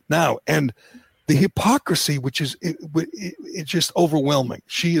this now. And the hypocrisy, which is it's just overwhelming.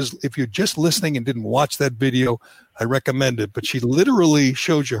 She is, if you're just listening and didn't watch that video, I recommend it. But she literally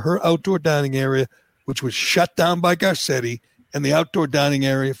shows you her outdoor dining area, which was shut down by Garcetti, and the outdoor dining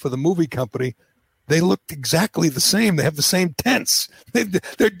area for the movie company They looked exactly the same. They have the same tents.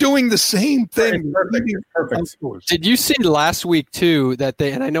 They're doing the same thing. Perfect. Did you see last week too that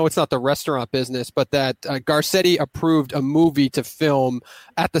they, and I know it's not the restaurant business, but that Garcetti approved a movie to film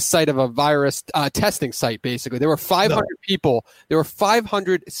at the site of a virus testing site. Basically, there were 500 people. There were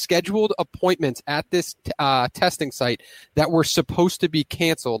 500 scheduled appointments at this testing site that were supposed to be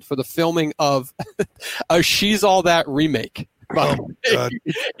canceled for the filming of a She's All That remake. And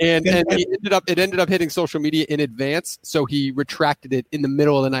it ended up hitting social media in advance, so he retracted it in the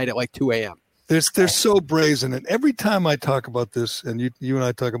middle of the night at like 2 a.m. They're so brazen, and every time I talk about this, and you and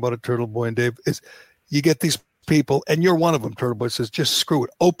I talk about it, Turtle Boy and Dave, is you get these people, and you're one of them. Turtle Boy says, "Just screw it,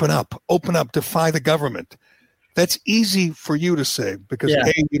 open up, defy the government." That's easy for you to say because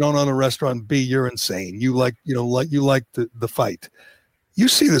A, you don't own a restaurant, B, you're insane. You like the fight. You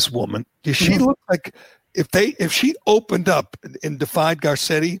see this woman? Does she look like? If she opened up and defied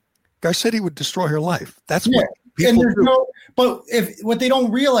Garcetti would destroy her life. That's what people do. But what they don't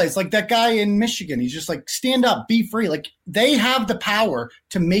realize, like that guy in Michigan, he's just like, stand up, be free. Like they have the power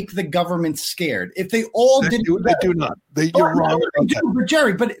to make the government scared. If they all did, they do not. You're wrong. But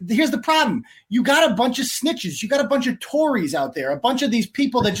Gerry, but here's the problem: you got a bunch of snitches, you got a bunch of Tories out there, a bunch of these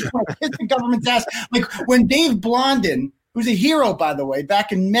people that just want to kiss the government's ass. Like when Dave Blondin, who's a hero, by the way,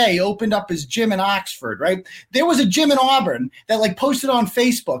 back in May, opened up his gym in Oxford, right? There was a gym in Auburn that like posted on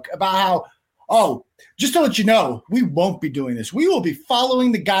Facebook about how, just to let you know, we won't be doing this. We will be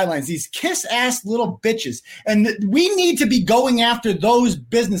following the guidelines, these kiss-ass little bitches. And we need to be going after those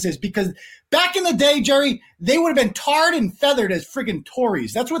businesses because back in the day, Gerry, they would have been tarred and feathered as friggin'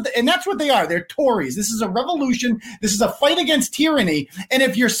 Tories. That's what they are. They're Tories. This is a revolution. This is a fight against tyranny. And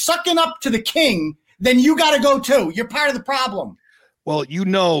if you're sucking up to the king, then you got to go too. You're part of the problem. Well,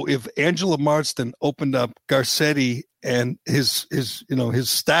 if Angela Marsden opened up Garcetti and his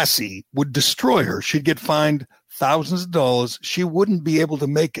Stasi would destroy her. She'd get fined thousands of dollars. She wouldn't be able to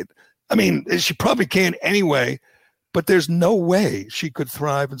make it. I mean, she probably can anyway, but there's no way she could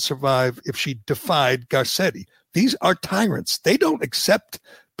thrive and survive if she defied Garcetti. These are tyrants. They don't accept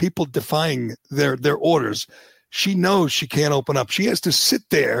people defying their orders. She knows she can't open up. She has to sit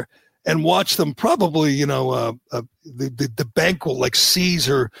there and watch them. Probably, the bank will like seize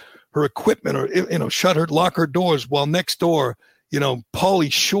her equipment or lock her doors while next door,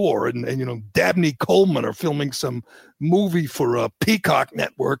 Pauly Shore and Dabney Coleman are filming some movie for a Peacock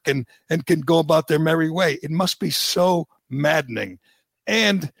network and can go about their merry way. It must be so maddening.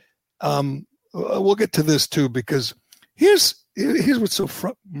 And we'll get to this too, because here's what's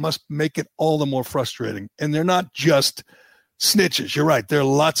must make it all the more frustrating. And they're not just snitches. You're right. There are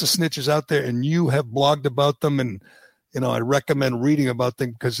lots of snitches out there, and you have blogged about them. And, I recommend reading about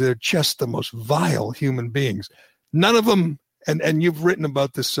them because they're just the most vile human beings. None of them, and you've written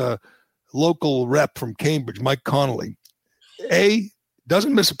about this local rep from Cambridge, Mike Connolly,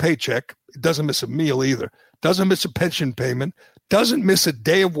 doesn't miss a paycheck, doesn't miss a meal either, doesn't miss a pension payment, doesn't miss a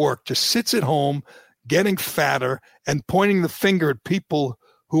day of work, just sits at home getting fatter and pointing the finger at people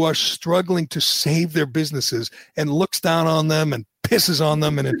who are struggling to save their businesses and looks down on them and pisses on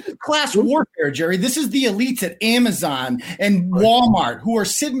them. And class warfare, Gerry. This is the elites at Amazon and Walmart who are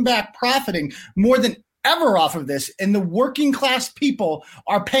sitting back profiting more than ever off of this. And the working class people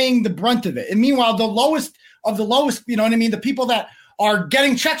are paying the brunt of it. And meanwhile, the lowest of the lowest, the people that are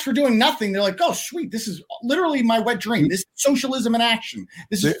getting checks for doing nothing, they're like, oh, sweet. This is literally my wet dream. This is socialism in action.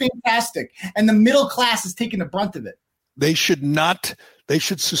 This is fantastic. And the middle class is taking the brunt of it. They should not. They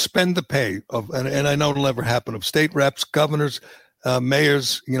should suspend the pay of, and I know it'll never happen, of state reps, governors,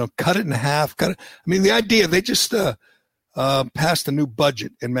 mayors. Cut it in half. Cut it. I mean, the idea they just passed a new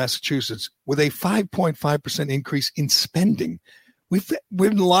budget in Massachusetts with a 5.5% increase in spending. We've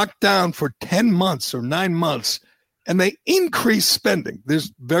been locked down for 10 months or 9 months, and they increase spending.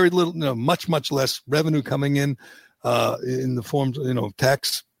 There's very little, much less revenue coming in the forms,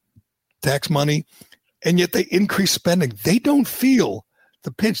 tax money. And yet they increase spending. They don't feel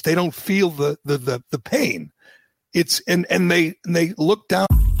the pinch. They don't feel the pain. And they look down.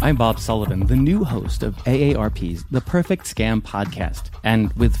 I'm Bob Sullivan, the new host of AARP's The Perfect Scam podcast.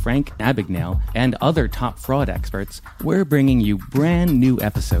 And with Frank Abagnale and other top fraud experts, we're bringing you brand new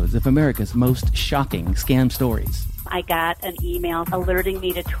episodes of America's most shocking scam stories. I got an email alerting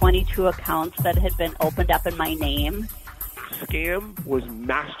me to 22 accounts that had been opened up in my name. Scam was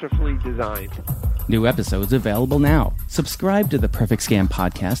masterfully designed. New episodes available now. Subscribe to the Perfect Scam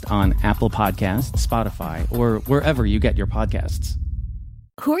podcast on Apple Podcasts, Spotify, or wherever you get your podcasts.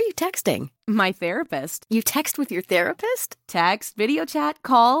 Who are you texting? My therapist. You text with your therapist? Text, video chat,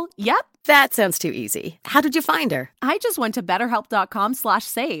 call. Yep. That sounds too easy. How did you find her? I just went to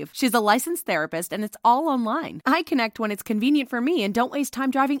betterhelp.com/save. She's a licensed therapist and it's all online. I connect when it's convenient for me and don't waste time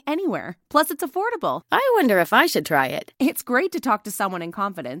driving anywhere. Plus, it's affordable. I wonder if I should try it. It's great to talk to someone in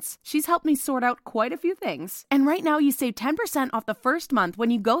confidence. She's helped me sort out quite a few things. And right now you save 10% off the first month when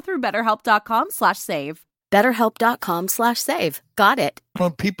you go through betterhelp.com/save. BetterHelp.com/save. Got it.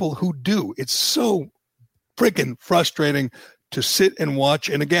 On people who do. It's so freaking frustrating to sit and watch.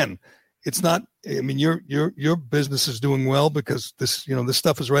 And again, it's not, I mean, your business is doing well because this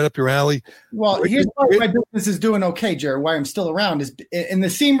stuff is right up your alley. Well, here's why my business is doing okay, Gerry, why I'm still around is, and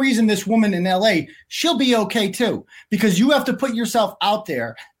the same reason this woman in LA, she'll be okay too, because you have to put yourself out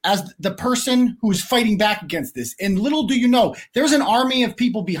there as the person who's fighting back against this. And little do you know, there's an army of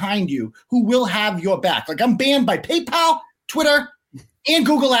people behind you who will have your back. Like, I'm banned by PayPal, Twitter, and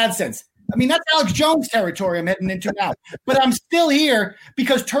Google AdSense. I mean, that's Alex Jones territory I'm heading into now. But I'm still here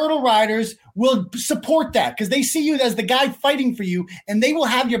because Turtle Riders will support that because they see you as the guy fighting for you, and they will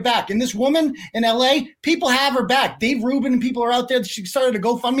have your back. And this woman in L.A., people have her back. Dave Rubin and people are out there. She started a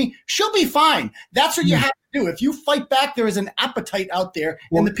GoFundMe. She'll be fine. That's what you have to do. If you fight back, there is an appetite out there,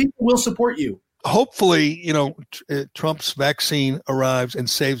 and the people will support you. Hopefully, Trump's vaccine arrives and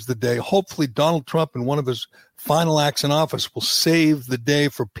saves the day. Hopefully, Donald Trump, in one of his final acts in office, will save the day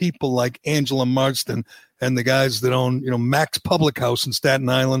for people like Angela Marsden and the guys that own, Max Public House in Staten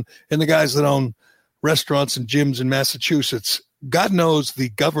Island and the guys that own restaurants and gyms in Massachusetts. God knows the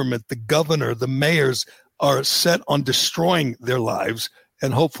government, the governor, the mayors are set on destroying their lives,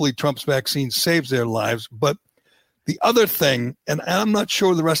 and hopefully Trump's vaccine saves their lives. But the other thing, and I'm not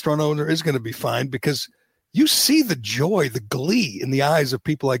sure the restaurant owner is going to be fine, because you see the joy, the glee in the eyes of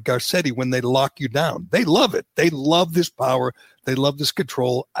people like Garcetti when they lock you down. They love it. They love this power. They love this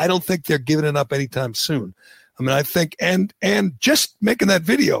control. I don't think they're giving it up anytime soon. I mean, I think, and just making that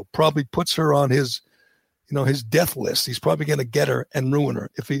video probably puts her on his death list. He's probably going to get her and ruin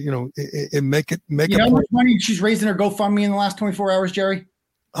her if he, and make it. You know how much money she's raising her GoFundMe in the last 24 hours, Gerry?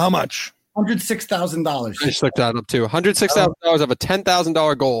 How much? $106,000. I just looked that up too. $106,000 of a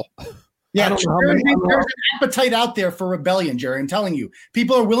 $10,000 goal. Yeah, there's an appetite out there for rebellion, Gerry. I'm telling you,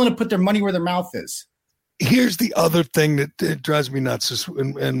 people are willing to put their money where their mouth is. Here's the other thing that drives me nuts,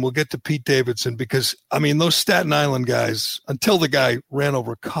 and we'll get to Pete Davidson, because, I mean, those Staten Island guys, until the guy ran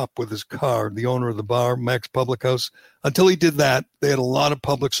over a cop with his car, the owner of the bar, Max Public House, until he did that, they had a lot of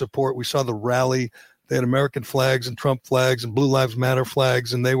public support. We saw the rally. They had American flags and Trump flags and Blue Lives Matter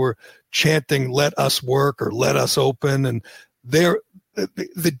flags, and they were chanting, "Let us work" or "Let us open." And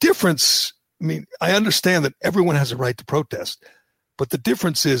the difference, I mean, I understand that everyone has a right to protest, but the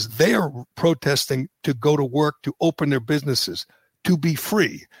difference is they are protesting to go to work, to open their businesses, to be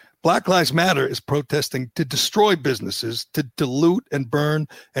free. Black Lives Matter is protesting to destroy businesses, to loot and burn,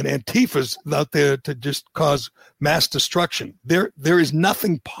 and Antifa's out there to just cause mass destruction. There is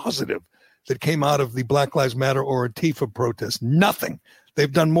nothing positive that came out of the Black Lives Matter or Antifa protests. Nothing.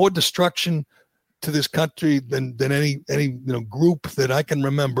 They've done more destruction to this country than any group that I can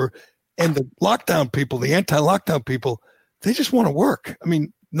remember. And the lockdown people, the anti-lockdown people, they just want to work. I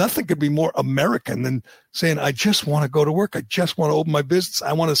mean, nothing could be more American than saying, I just want to go to work. I just want to open my business.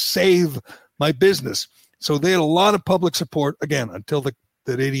 I want to save my business. So they had a lot of public support, again, until that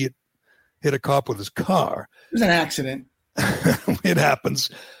idiot hit a cop with his car. It was an accident. It happens.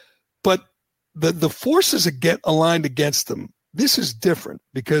 But the forces that get aligned against them, this is different,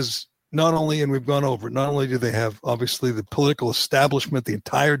 because not only, and we've gone over it, not only do they have, obviously, the political establishment, the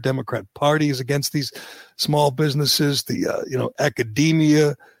entire Democrat Party is against these small businesses, the,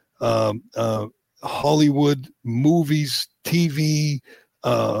 academia, Hollywood, movies, TV,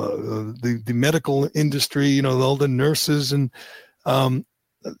 the medical industry, all the nurses and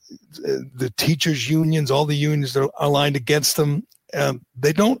the teachers' unions, all the unions that are aligned against them.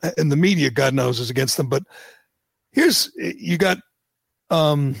 They don't, and the media, God knows, is against them. But you got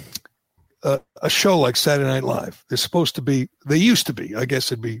a show like Saturday Night Live. They used to be, I guess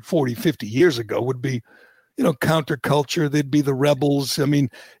it'd be 40, 50 years ago, would be, counterculture. They'd be the rebels. I mean,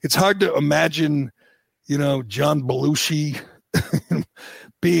 it's hard to imagine, John Belushi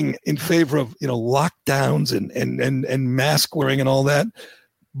being in favor of, lockdowns and mask wearing and all that.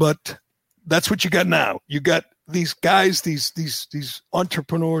 But that's what you got now. You got these guys, these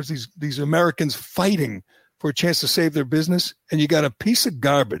entrepreneurs, these Americans fighting for a chance to save their business, and you got a piece of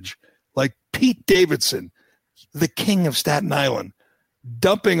garbage like Pete Davidson, the king of Staten Island,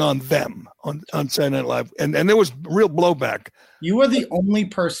 dumping on them on Saturday Night Live, and there was real blowback. You are the only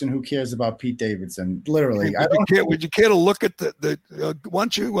person who cares about Pete Davidson, literally. Would you care to look at the why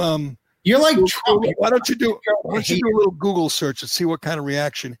don't you you're like Trump. Why don't you do a little Google search and see what kind of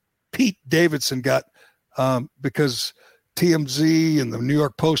reaction Pete Davidson got because TMZ and the New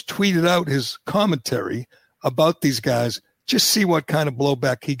York Post tweeted out his commentary about these guys. Just see what kind of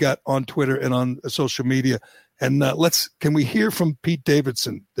blowback he got on Twitter and on social media. And can we hear from Pete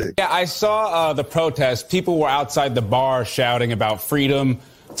Davidson, Dave? Yeah, I saw the protest. People were outside the bar shouting about freedom,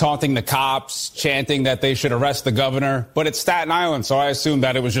 taunting the cops, chanting that they should arrest the governor. But it's Staten Island, so I assumed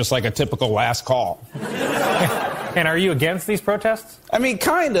that it was just like a typical last call. And are you against these protests? I mean,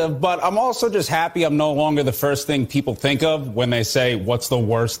 kind of, but I'm also just happy I'm no longer the first thing people think of when they say, what's the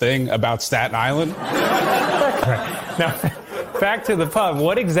worst thing about Staten Island? Now, back to the pub.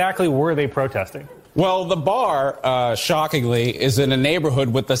 What exactly were they protesting? Well, the bar, shockingly, is in a neighborhood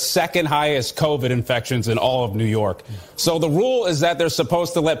with the second highest COVID infections in all of New York. So the rule is that they're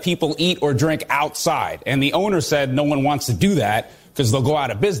supposed to let people eat or drink outside. And the owner said no one wants to do that because they'll go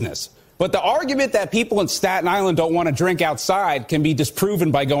out of business. But the argument that people in Staten Island don't want to drink outside can be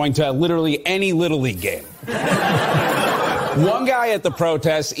disproven by going to literally any Little League game. One guy at the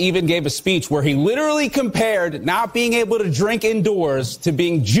protest even gave a speech where he literally compared not being able to drink indoors to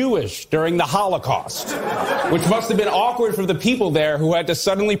being Jewish during the Holocaust, which must have been awkward for the people there who had to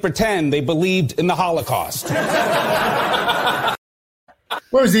suddenly pretend they believed in the Holocaust.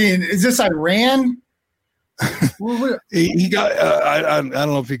 Where is he? Is this Iran? he got. I don't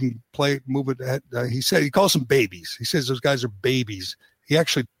know if he can move it. He said he calls them babies. He says those guys are babies. He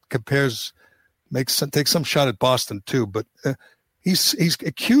actually takes some shot at Boston too, but he's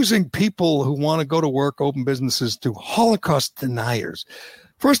accusing people who want to go to work, open businesses, to Holocaust deniers.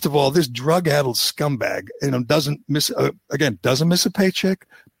 First of all, this drug-addled scumbag, doesn't miss a paycheck,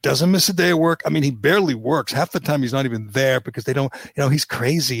 doesn't miss a day of work. I mean, he barely works. Half the time he's not even there because they don't. He's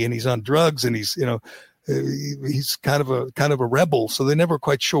crazy and he's on drugs and he's he's kind of a rebel. So they're never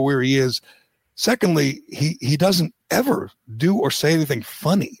quite sure where he is. Secondly, he doesn't ever do or say anything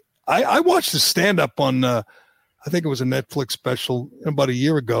funny. I watched his stand-up on, I think it was a Netflix special about a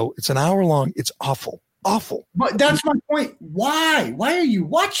year ago. It's an hour long. It's awful. But that's my point. Why? Why are you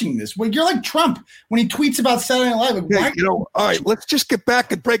watching this? Well, you're like Trump when he tweets about Saturday Night Live. All right, let's just get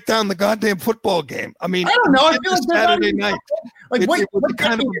back and break down the goddamn football game. I mean, I don't know. I feel like Saturday night. It was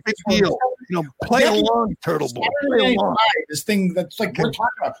kind of a big deal. Play along, Turtle Boy. Play along. This thing that's like we're talking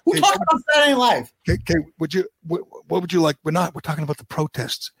about. Who talks about Saturday Night Live? Okay, what would you like? We're talking about the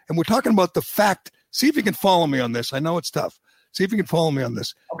protests, and we're talking about the fact. See if you can follow me on this. I know it's tough. See if you can follow me on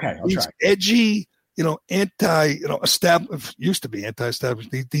this. Okay, I'll These try. edgy, used to be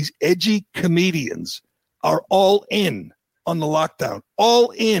anti-establishment. These edgy comedians are all in on the lockdown,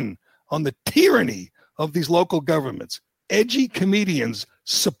 all in on the tyranny of these local governments. Edgy comedians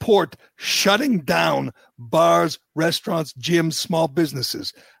support shutting down bars, restaurants, gyms, small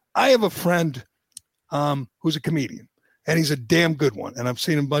businesses. I have a friend who's a comedian, and he's a damn good one, and I've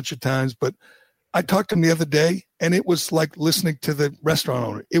seen him a bunch of times, but I talked to him the other day, and it was like listening to the restaurant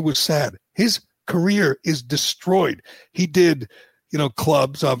owner. It was sad. His career is destroyed. He did,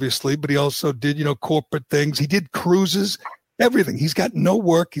 clubs, obviously, but he also did, corporate things. He did cruises, everything. He's got no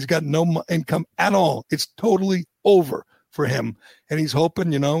work. He's got no income at all. It's totally over for him. And he's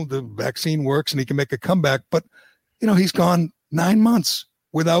hoping, the vaccine works and he can make a comeback. But, he's gone 9 months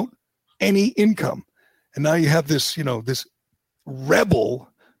without any income. And now you have this, this rebel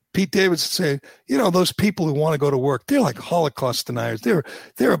Pete Davidson saying, those people who want to go to work, they're like Holocaust deniers.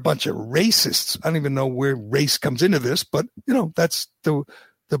 They're a bunch of racists. I don't even know where race comes into this, but that's the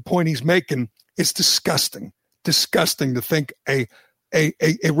point he's making. It's disgusting to think a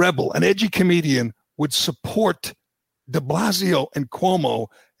rebel, an edgy comedian would support de Blasio and Cuomo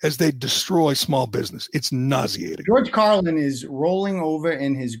as they destroy small business. It's nauseating. George Carlin is rolling over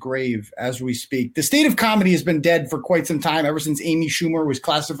in his grave as we speak. The state of comedy has been dead for quite some time, ever since Amy Schumer was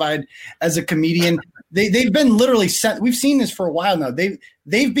classified as a comedian. They've been literally sent. We've seen this for a while now.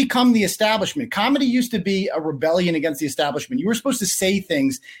 They've become the establishment. Comedy used to be a rebellion against the establishment. You were supposed to say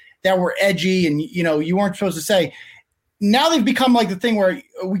things that were edgy and, you weren't supposed to say. Now they've become like the thing where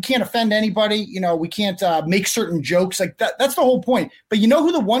we can't offend anybody. We can't make certain jokes like that. That's the whole point. But you know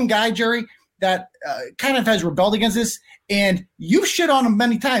who the one guy, Gerry, that kind of has rebelled against this, and you've shit on him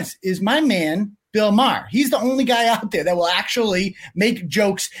many times, is my man, Bill Maher. He's the only guy out there that will actually make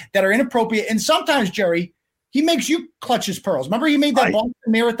jokes that are inappropriate. And sometimes, Gerry, he makes you clutch his pearls. Remember he made that Boston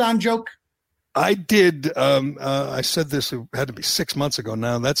Marathon joke? I did. I said this, it had to be 6 months ago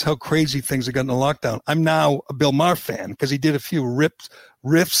now. That's how crazy things have gotten in lockdown. I'm now a Bill Maher fan because he did a few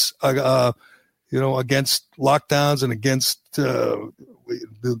riffs, against lockdowns and against all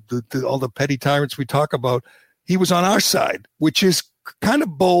the petty tyrants we talk about. He was on our side, which is kind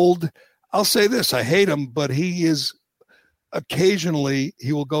of bold. I'll say this. I hate him, but he is occasionally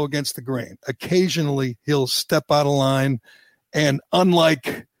he will go against the grain. Occasionally he'll step out of line. And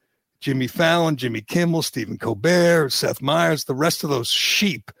unlike Jimmy Fallon, Jimmy Kimmel, Stephen Colbert, Seth Meyers, the rest of those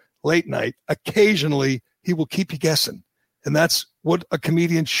sheep late night, occasionally he will keep you guessing. And that's what a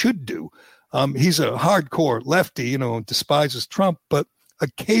comedian should do. He's a hardcore lefty, despises Trump, but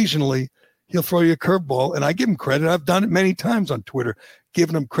occasionally he'll throw you a curveball. And I give him credit. I've done it many times on Twitter,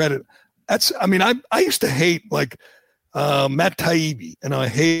 giving him credit. I used to hate Matt Taibbi, and I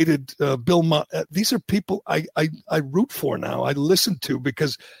hated Bill Maher. These are people I root for now. I listen to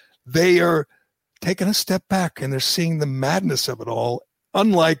because they are taking a step back and they're seeing the madness of it all.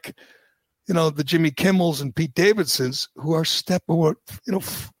 Unlike, the Jimmy Kimmels and Pete Davidsons who are stay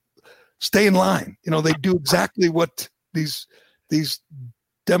in line. They do exactly what these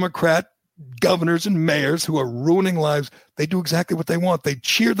Democrat governors and mayors who are ruining lives, they do exactly what they want. They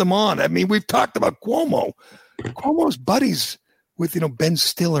cheer them on. I mean, we've talked about Cuomo. Cuomo's buddies with, Ben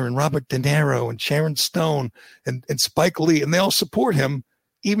Stiller and Robert De Niro and Sharon Stone and Spike Lee, and they all support him,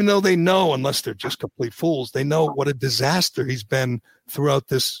 even though they know, unless they're just complete fools, they know what a disaster he's been throughout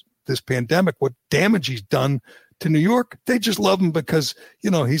this pandemic, what damage he's done to New York. They just love him because,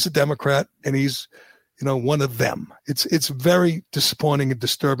 he's a Democrat and he's, one of them. It's very disappointing and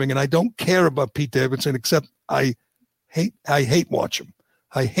disturbing, and I don't care about Pete Davidson except I hate watch him.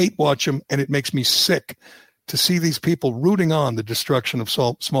 I hate watch him, and it makes me sick to see these people rooting on the destruction of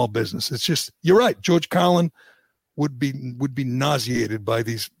small business. It's just, you're right. George Carlin would be nauseated by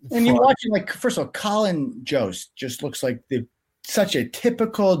these. And you're watching, first of all, Colin Jost just looks like such a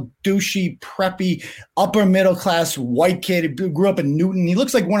typical douchey, preppy, upper middle class white kid who grew up in Newton. He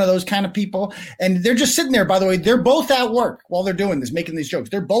looks like one of those kind of people. And they're just sitting there, by the way, they're both at work while they're doing this, making these jokes.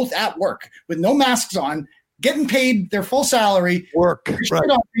 They're both at work with no masks on, getting paid their full salary, work right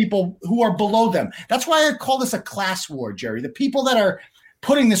on people who are below them. That's why I call this a class war, Gerry. The people that are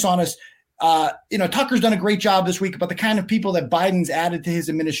putting this on us, Tucker's done a great job this week about the kind of people that Biden's added to his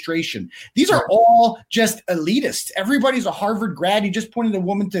administration. These are all just elitists. Everybody's a Harvard grad. He just pointed a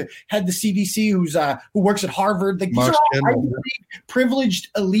woman to head the CDC who works at Harvard. These are all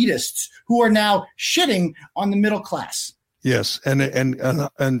privileged elitists who are now shitting on the middle class. Yes, and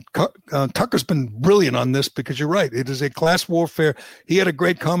Tucker's been brilliant on this because you're right. It is a class warfare. He had a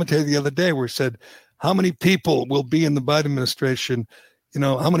great commentary the other day where he said, how many people will be in the Biden administration?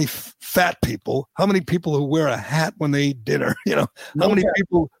 How many fat people, how many people who wear a hat when they eat dinner, how many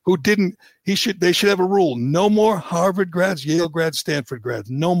people who didn't, they should have a rule. No more Harvard grads, Yale grads, Stanford grads,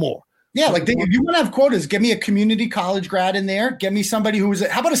 no more. Yeah, if you want to have quotas, get me a community college grad in there. Get me somebody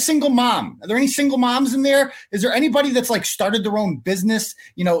how about a single mom? Are there any single moms in there? Is there anybody that's started their own business,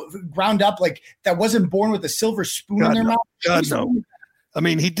 ground up, that wasn't born with a silver spoon in their mouth? God, no. I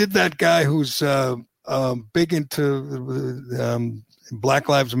mean, he did that guy who's big into Black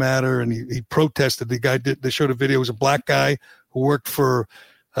Lives Matter, and he protested. They showed a video. It was a black guy who worked for,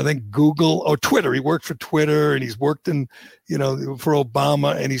 I think, Google or Twitter. He worked for Twitter, and he's worked in, for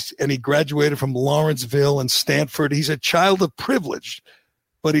Obama, and he graduated from Lawrenceville and Stanford. He's a child of privilege,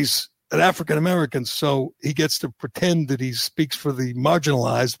 but he's an African American, so he gets to pretend that he speaks for the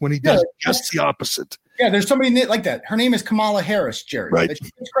marginalized when he does just the opposite. Yeah, there's somebody like that. Her name is Kamala Harris, Gerry. Right.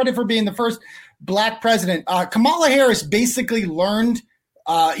 She gets credit for being the first black president. Kamala Harris basically learned,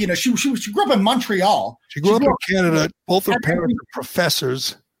 she grew up in Montreal. She grew up in Canada. Both her parents are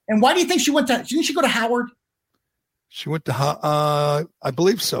professors. And why do you think didn't she go to Howard? She went to, I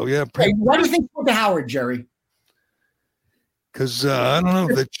believe so, yeah. Hey, why do you think she went to Howard, Gerry? Because I don't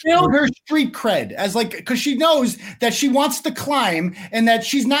know. That build her street cred because she knows that she wants to climb and that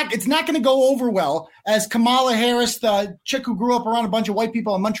it's not going to go over well as Kamala Harris, the chick who grew up around a bunch of white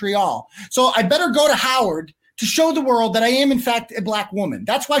people in Montreal. So I better go to Howard to show the world that I am, in fact, a black woman.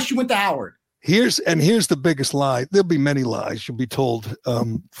 That's why she went to Howard. Here's the biggest lie. There'll be many lies you'll be told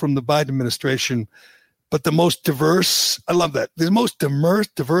from the Biden administration, but the most diverse, I love that, the most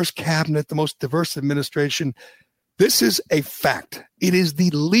diverse cabinet, the most diverse administration. This is a fact. It is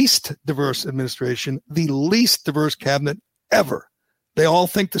the least diverse administration, the least diverse cabinet ever. They all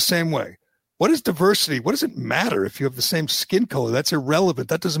think the same way. What is diversity? What does it matter if you have the same skin color? That's irrelevant.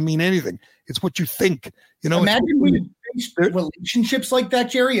 That doesn't mean anything. It's what you think. Imagine we face relationships like that,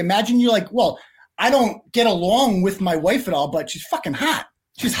 Gerry. Imagine you're like, well, I don't get along with my wife at all, but she's fucking hot.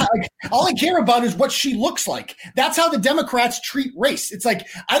 All I care about is what she looks like. That's how the Democrats treat race. It's like,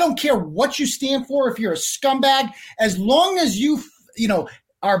 I don't care what you stand for. If you're a scumbag, as long as you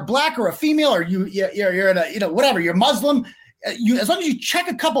are black or a female, or you're in a, whatever, you're Muslim, as long as you check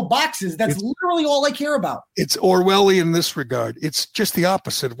a couple boxes, that's literally all I care about. It's Orwellian in this regard. It's just the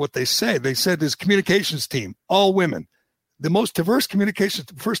opposite of what they say. They said this communications team, all women, the most diverse communications.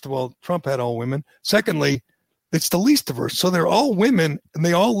 First of all, Trump had all women. Secondly, it's the least diverse. So they're all women, and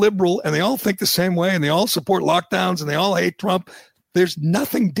they all liberal, and they all think the same way, and they all support lockdowns, and they all hate Trump. There's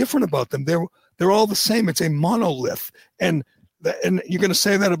nothing different about them. They're all the same. It's a monolith. And you're going to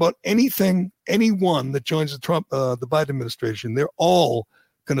say that about anyone that joins the Biden administration. They're all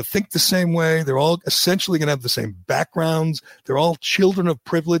going to think the same way. They're all essentially going to have the same backgrounds. They're all children of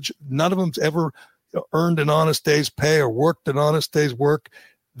privilege. None of them's ever earned an honest day's pay or worked an honest day's work.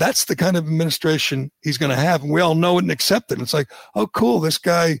 That's the kind of administration he's going to have. And we all know it and accept it. And it's like, oh, cool. This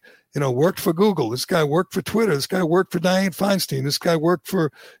guy, worked for Google. This guy worked for Twitter. This guy worked for Dianne Feinstein. This guy worked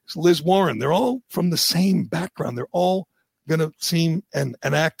for Liz Warren. They're all from the same background. They're all going to seem and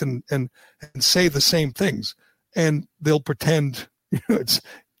act and say the same things. And they'll pretend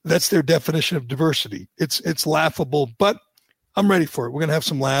that's their definition of diversity. It's laughable, but I'm ready for it. We're going to have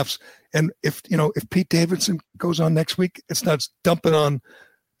some laughs. And if Pete Davidson goes on next week, it's not dumping on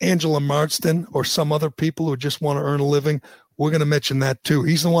Angela Marsden or some other people who just want to earn a living. We're going to mention that too.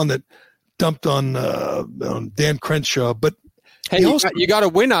 He's the one that dumped on Dan Crenshaw. But hey, you got a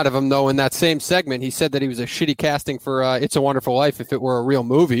win out of him though in that same segment. He said that he was a shitty casting for "It's a Wonderful Life" if it were a real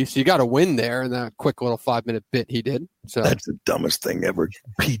movie. So you got a win there in that quick little 5-minute bit he did. So that's the dumbest thing ever.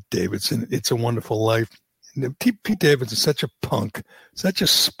 Pete Davidson, "It's a Wonderful Life." Pete Davidson is such a punk, such a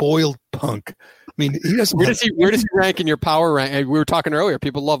spoiled punk. I mean, he doesn't. Where does he rank in your power rank? We were talking earlier.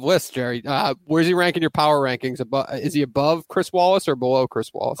 People love lists, Gerry. Where's he rank in your power rankings? Is he above Chris Wallace or below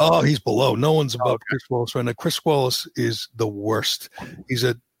Chris Wallace? Oh, he's below. No one's above Chris Wallace right now. Chris Wallace is the worst. He's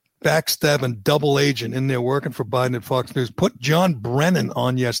a backstabbing double agent in there working for Biden at Fox News. Put John Brennan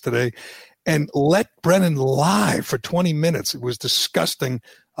on yesterday and let Brennan lie for 20 minutes. It was disgusting.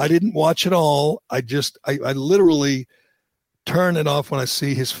 I didn't watch it all. I literally turn it off when I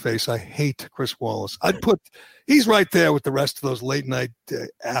see his face. I hate Chris Wallace. He's right there with the rest of those late night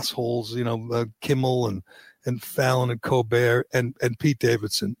assholes, Kimmel and Fallon and Colbert and Pete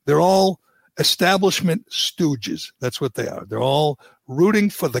Davidson. They're all establishment stooges. That's what they are. They're all rooting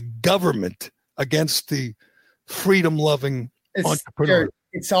for the government against the freedom-loving entrepreneurs.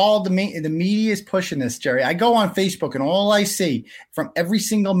 It's all the media is pushing this, Gerry. I go on Facebook and all I see from every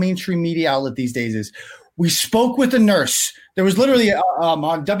single mainstream media outlet these days is, we spoke with a nurse. There was literally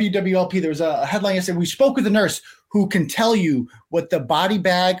on WWLP, there was a headline that said, we spoke with a nurse who can tell you what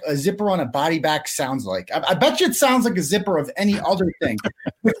a zipper on a body bag sounds like. I bet you it sounds like a zipper of any other thing.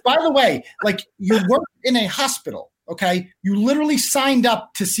 Which, by the way, like, you work in a hospital, okay? You literally signed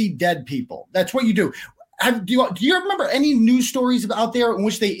up to see dead people. That's what you do. Do you remember any news stories out there in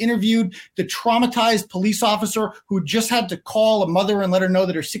which they interviewed the traumatized police officer who just had to call a mother and let her know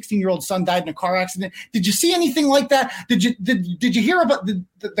that her 16-year-old son died in a car accident? Did you see anything like that? Did you hear about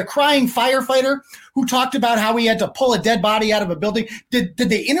the crying firefighter who talked about how he had to pull a dead body out of a building? Did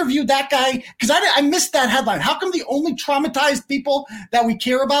they interview that guy? Because I missed that headline. How come the only traumatized people that we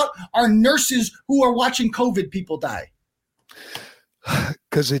care about are nurses who are watching COVID people die?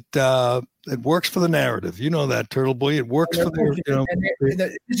 Because it works for the narrative. You know that, Turtle Boy. It works for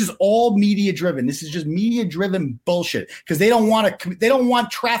the. This is all media driven. This is just media driven bullshit because they don't want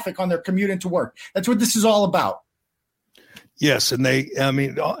traffic on their commute into work. That's what this is all about. Yes, and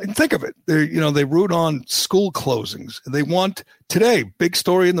think of it. They root on school closings. They want today, big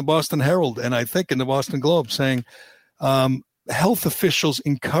story in the Boston Herald and I think in the Boston Globe saying health officials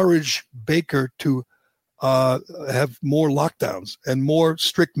encourage Baker to have more lockdowns and more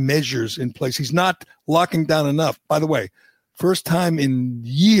strict measures in place. He's not locking down enough. By the way, first time in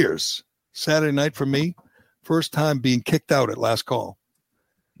years, Saturday night for me, first time being kicked out at last call.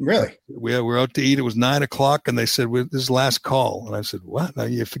 Really? We're out to eat. It was 9:00 and they said, this is last call. And I said, what? Now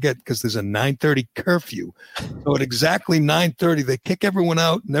you forget because there's a 9:30 curfew. So at exactly 9:30, they kick everyone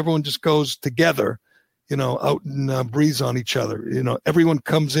out and everyone just goes together, out and breathes on each other. Everyone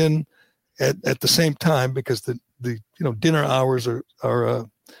comes in at the same time because the dinner hours are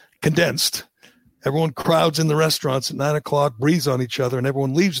condensed. Everyone crowds in the restaurants at 9:00, breathes on each other, and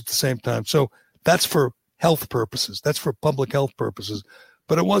everyone leaves at the same time. So that's for health purposes. That's for public health purposes.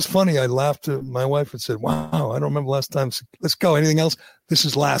 But it was funny. I laughed at my wife and said, wow, I don't remember last time. Let's go. Anything else? This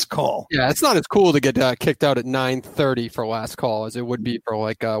is last call. Yeah, it's not as cool to get kicked out at 9:30 for last call as it would be for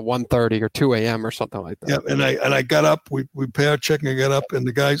like 1:30 or 2 a.m. or something like that. Yeah, and I got up. We pay our check, and I got up, and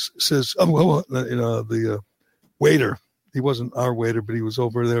the guy says, the waiter, he wasn't our waiter, but he was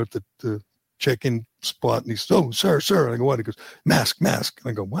over there at the check-in spot, and he said, oh, sir. And I go, what? He goes, mask. And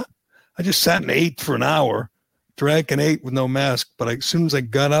I go, what? I just sat and ate for an hour. Drank and ate with no mask, but as soon as I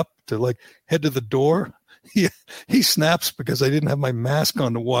got up to like head to the door, he snaps because I didn't have my mask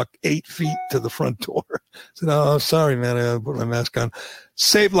on to walk 8 feet to the front door. I said, "Oh, sorry, man, I put my mask on."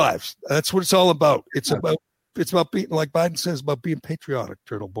 Save lives. That's what it's all about. It's about being, like Biden says, about being patriotic,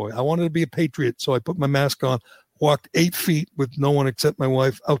 Turtle Boy. I wanted to be a patriot, so I put my mask on, walked 8 feet with no one except my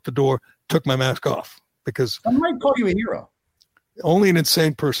wife out the door, took my mask off because I might call you a hero. Only an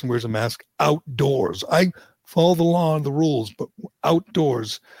insane person wears a mask outdoors. I follow the law and the rules, but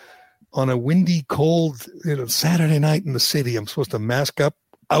outdoors on a windy, cold, Saturday night in the city, I'm supposed to mask up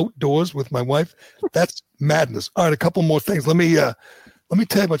outdoors with my wife. That's madness. All right, a couple more things. Let me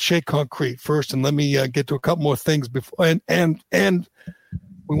tell you about Shea Concrete first, and let me get to a couple more things before. And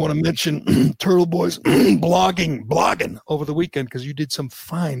we want to mention Turtle Boy's blogging over the weekend, because you did some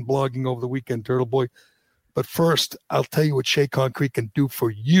fine blogging over the weekend, Turtle Boy. But first, I'll tell you what Shea Concrete can do for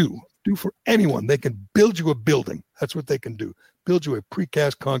you. Do for anyone. They can build you a building. That's what they can do. Build you a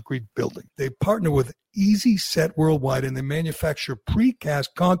precast concrete building. They partner with Easy Set Worldwide, and they manufacture precast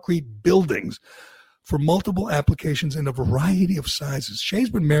concrete buildings for multiple applications in a variety of sizes.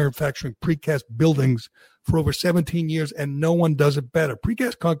 Shea's been manufacturing precast buildings for over 17 years, and no one does it better.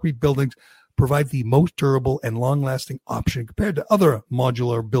 Precast concrete buildings provide the most durable and long-lasting option compared to other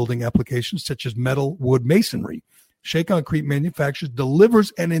modular building applications such as metal, wood, masonry. Shea Concrete manufactures,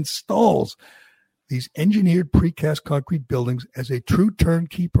 delivers, and installs these engineered precast concrete buildings as a true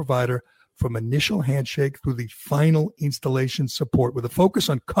turnkey provider, from initial handshake through the final installation support. With a focus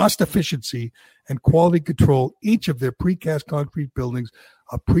on cost efficiency and quality control, each of their precast concrete buildings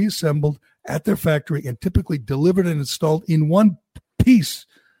are pre-assembled at their factory and typically delivered and installed in one piece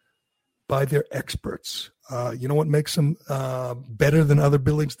by their experts. You know what makes them better than other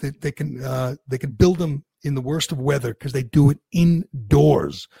buildings? They can build them in the worst of weather because they do it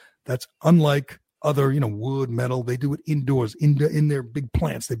indoors. That's unlike other, wood, metal. They do it indoors, in their big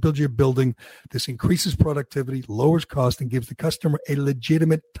plants. They build you a building. This increases productivity, lowers cost, and gives the customer a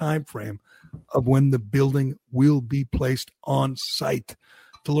legitimate time frame of when the building will be placed on site.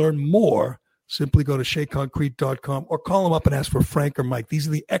 To learn more, simply go to sheaconcrete.com or call them up and ask for Frank or Mike. These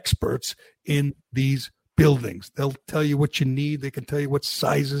are the experts in these buildings. They'll tell you what you need. They can tell you what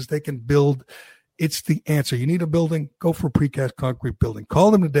sizes they can build. It's the answer. You need a building, go for a precast concrete building. Call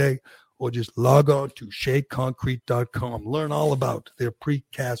them today or just log on to sheaconcrete.com. Learn all about their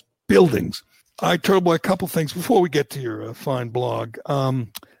precast buildings. All right, Turtle Boy, a couple things before we get to your fine blog.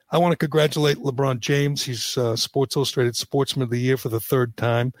 I want to congratulate LeBron James. He's Sports Illustrated Sportsman of the Year for the third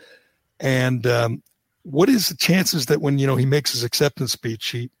time. And what is the chances that when, he makes his acceptance speech,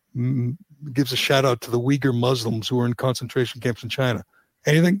 he gives a shout out to the Uyghur Muslims who are in concentration camps in China?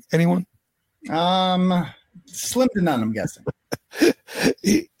 Anyone? Slim to none, I'm guessing.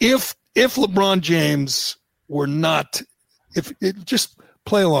 If LeBron James were not, just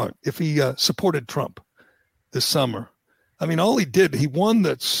play along, if he supported Trump this summer, all he did, he won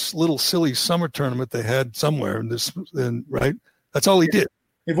that little silly summer tournament they had somewhere right? That's all he did.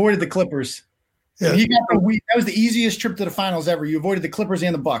 He avoided the Clippers. Yeah. That was the easiest trip to the finals ever. You avoided the Clippers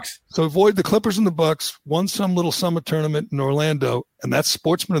and the Bucks. So avoid the Clippers and the Bucks, won some little summer tournament in Orlando, and that's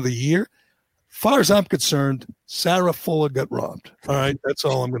Sportsman of the Year. Far as I'm concerned, Sarah Fuller got robbed. All right, that's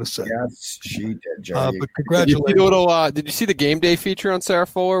all I'm going to say. Yes, she did, Gerry. But congratulations. Did you see the game day feature on Sarah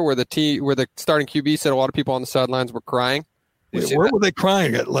Fuller where the starting QB said a lot of people on the sidelines were crying? Wait, where were they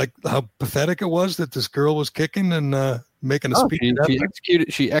crying at? Like how pathetic it was that this girl was kicking and making a speech.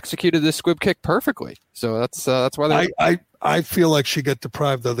 She executed this squib kick perfectly. So that's why I feel like she got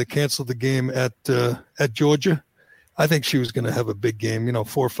deprived though. They canceled the game at Georgia. I think she was going to have a big game,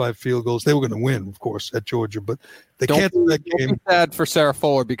 4 or 5 field goals. They were going to win, of course, at Georgia, but they canceled that game. Don't be sad for Sarah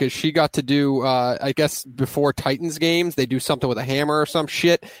Fuller because she got to do, I guess, before Titans games, they do something with a hammer or some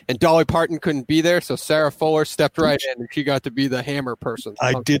shit, and Dolly Parton couldn't be there, so Sarah Fuller stepped right in, and she got to be the hammer person.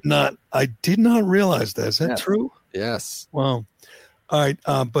 I did not realize that. Is that true? Yes. Wow. All right,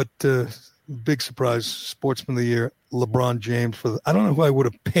 but big surprise, Sportsman of the Year, LeBron James. I don't know who I would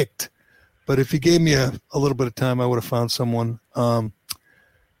have picked. But if you gave me a little bit of time, I would have found someone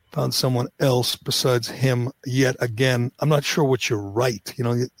else besides him yet again. I'm not sure what you write.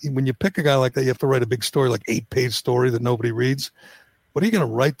 When you pick a guy like that, you have to write a big story, like 8-page story that nobody reads. What are you going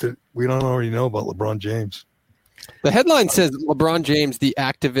to write that we don't already know about LeBron James? The headline says LeBron James, the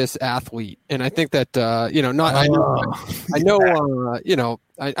activist athlete, and I think that I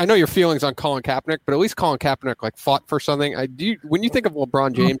know your feelings on Colin Kaepernick, but at least Colin Kaepernick fought for something. When you think of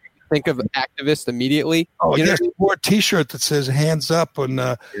LeBron James, you think of activist immediately. Oh, yes, he wore a T-shirt that says "Hands Up" and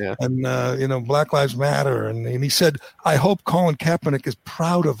Black Lives Matter, and he said, "I hope Colin Kaepernick is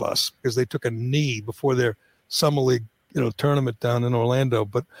proud of us because they took a knee before their summer league tournament down in Orlando."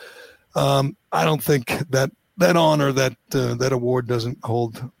 But I don't think that honor, that award doesn't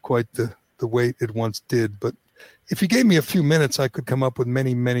hold quite the weight it once did. But if you gave me a few minutes, I could come up with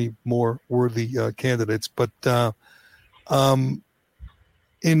many, many more worthy candidates. But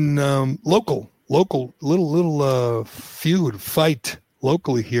in local little fight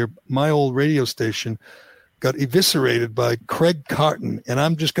locally here, my old radio station got eviscerated by Craig Carton. And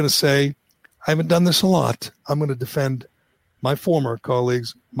I'm just going to say, I haven't done this a lot. I'm going to defend my former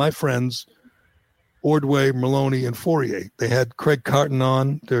colleagues, my friends, Ordway, Maloney, and Fauria. They had Craig Carton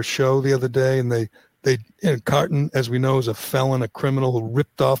on their show the other day, and Carton, as we know, is a felon, a criminal who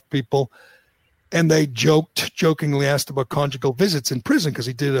ripped off people. And they jokingly asked about conjugal visits in prison because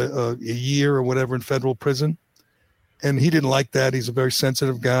he did a year or whatever in federal prison. And he didn't like that. He's a very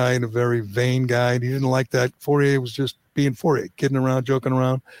sensitive guy and a very vain guy. And he didn't like that. Fauria was just being Fauria, kidding around, joking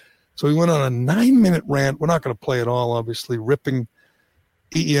around. So he went on a 9-minute rant. We're not going to play it all, obviously, ripping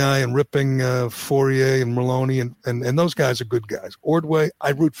WEEI and ripping Fauria and Maloney. And those guys are good guys. Ordway,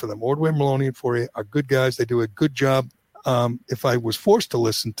 I root for them. Ordway, Maloney, and Fauria are good guys. They do a good job. If I was forced to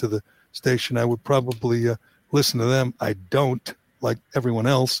listen to the station, I would probably listen to them. I don't, like everyone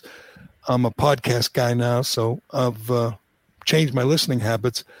else. I'm a podcast guy now, so I've changed my listening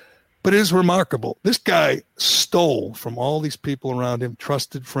habits. But it is remarkable. This guy stole from all these people around him,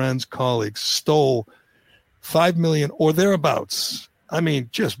 trusted friends, colleagues, stole $5 million or thereabouts. I mean,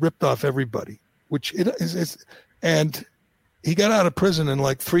 just ripped off everybody, which it is. And he got out of prison,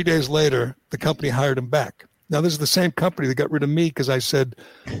 and 3 days later, the company hired him back. Now, this is the same company that got rid of me because I said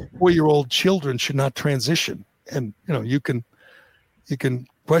 4-year-old children should not transition. And, you can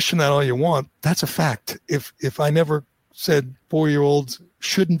question that all you want. That's a fact. If I never said a 4-year-old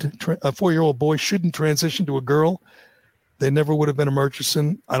boy shouldn't transition to a girl, they never would have been a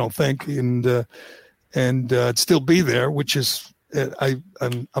Murchison, I don't think. And it'd still be there, which is,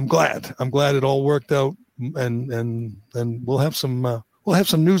 I'm glad. I'm glad it all worked out. And we'll have some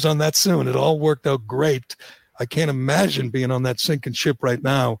news on that soon. It all worked out great. I can't imagine being on that sinking ship right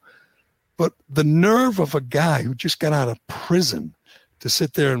now. But the nerve of a guy who just got out of prison to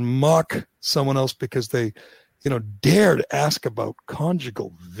sit there and mock someone else because they, dare to ask about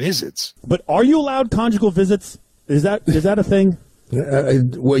conjugal visits. But are you allowed conjugal visits? Is that a thing?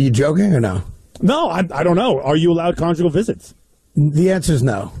 Were you joking or no? No, I don't know. Are you allowed conjugal visits? The answer is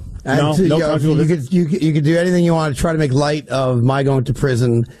no. No conjugal visits? You could do anything you want to try to make light of my going to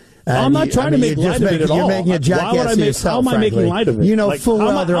prison. I'm not trying to make light of it at all. You're making a jackass of yourself. How am I making light of it? You know full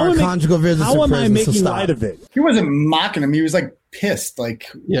well there are conjugal visits in prison. How am I making light of it? He wasn't mocking him. He was pissed.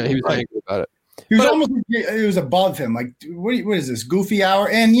 Yeah, he was angry about it. He was it was above him. What is this, goofy hour?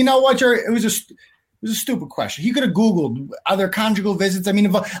 And you know what, Gerry? It was a stupid question. He could have Googled other conjugal visits. I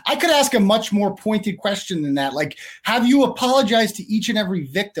mean, I could ask a much more pointed question than that. Have you apologized to each and every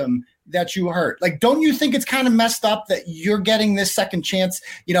victim that you hurt? Don't you think it's kind of messed up that you're getting this second chance?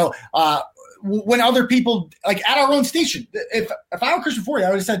 When other people, at our own station, if I were Christian Fauria, I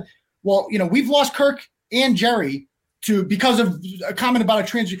would have said, well, we've lost Kirk and Gerry because of a comment about a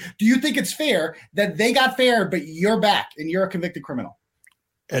trans. Do you think it's fair that they got fair, but you're back and you're a convicted criminal?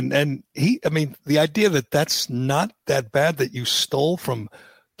 And the idea that that's not that bad, that you stole from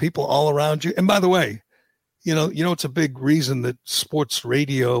people all around you. And by the way, it's a big reason that sports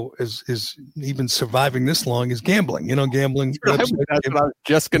radio is even surviving this long is gambling. Gambling. That's what I was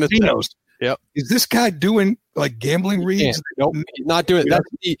just going to say. Yep. Is this guy doing gambling reads? Nope, he's not doing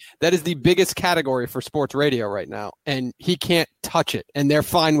it. That is the biggest category for sports radio right now, and he can't touch it. And they're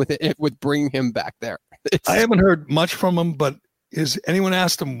fine with it with bringing him back there. I haven't heard much from him, but is anyone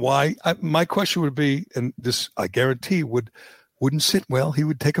asked him why? My question would be, and this I guarantee wouldn't sit well. He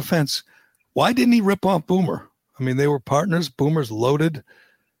would take offense. Why didn't he rip off Boomer? I mean, they were partners. Boomer's loaded.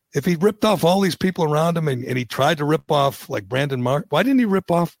 If he ripped off all these people around him and he tried to rip off Brandon Mark, why didn't he rip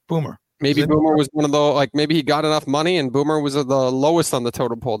off Boomer? Maybe Boomer was one of the maybe he got enough money and Boomer was the lowest on the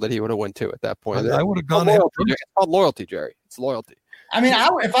total poll that he would have went to at that point. I would have gone. It's called loyalty, Gerry. It's loyalty. I mean,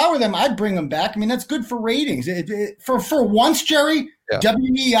 if I were them, I'd bring them back. I mean, that's good for ratings. For once, Gerry,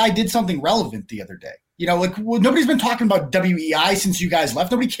 WEEI did something relevant the other day. You know, like nobody's been talking about WEEI since you guys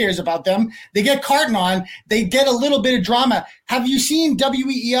left. Nobody cares about them. They get Carton on. They get a little bit of drama. Have you seen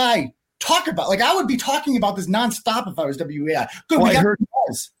WEEI talk about? Like, I would be talking about this nonstop if I was WEEI. Good. Well,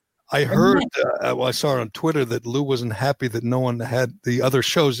 I heard. I saw it on Twitter that Lou wasn't happy that no one had the other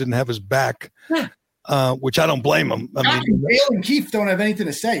shows didn't have his back. Yeah. Which I don't blame him. I mean, Dale and Keith don't have anything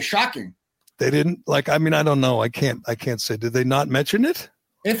to say. Shocking. They didn't like. I mean, I don't know. I can't say. Did they not mention it?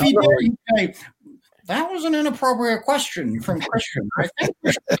 If he did, he'd say, that was an inappropriate question from Christian. I think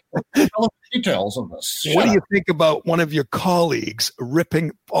we should tell the details of this. What do you think about one of your colleagues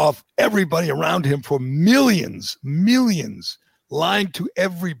ripping off everybody around him for millions, lying to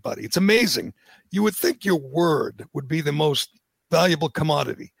everybody? It's amazing. You would think your word would be the most valuable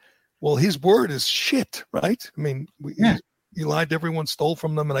commodity. Well, his word is shit, right? I mean, he lied to everyone, stole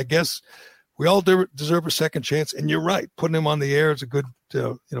from them, and I guess we all deserve a second chance. And you're right, putting him on the air is a good,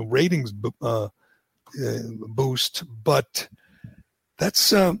 ratings boost. But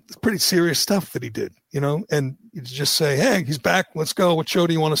that's pretty serious stuff that he did, And you just say, "Hey, he's back. Let's go. What show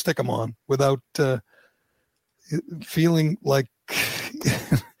do you want to stick him on?" Without feeling like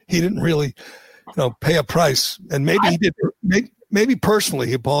he didn't really, pay a price. And maybe he did. Maybe personally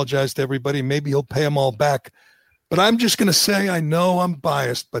he apologized to everybody. Maybe he'll pay them all back. But I'm just going to say, I know I'm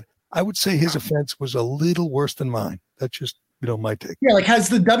biased, but I would say his offense was a little worse than mine. That's just, my take. Yeah, like has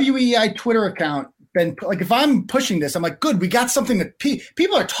the WEEI Twitter account been, like if I'm pushing this, I'm like, good, we got something that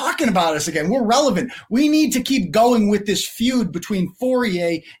people are talking about us again. We're relevant. We need to keep going with this feud between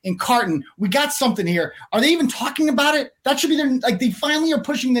Fauria and Carton. We got something here. Are they even talking about it? That should be they finally are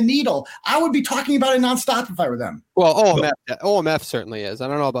pushing the needle. I would be talking about it nonstop if I were them. Well, OMF certainly is. I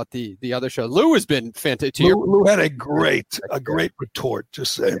don't know about the other show. Lou has been fantastic. Lou had a great retort.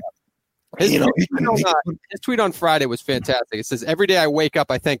 Just saying. His tweet on Friday was fantastic. It says, "Every day I wake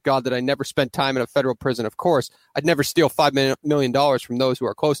up, I thank God that I never spent time in a federal prison. Of course, I'd never steal $5 million from those who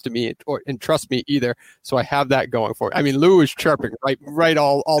are close to me and trust me either. So I have that going for it." I mean, Lou is chirping right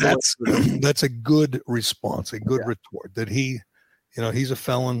all the way. That's a good response, a good retort that he, he's a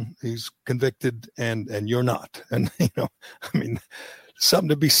felon, he's convicted, and you're not. And, something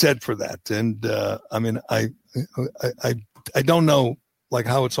to be said for that. And I don't know, like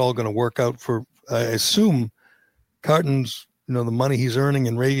how it's all going to work out for, I assume Carton's, the money he's earning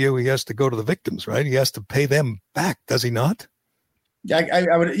in radio, he has to go to the victims, right? He has to pay them back. Does he not? Yeah,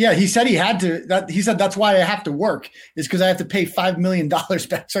 I would. Yeah, he said he had to. He said that's why I have to work, is because I have to pay $5 million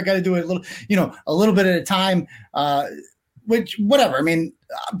back. So I got to do it a little bit at a time. Which whatever. I mean,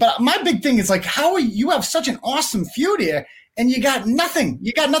 but my big thing is like, how are you have such an awesome feud here? And you got nothing.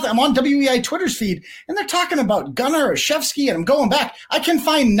 I'm on WEEI Twitter's feed, and they're talking about Gunnar or Shevsky, and I'm going back. I can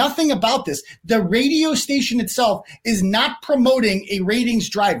find nothing about this. The radio station itself is not promoting a ratings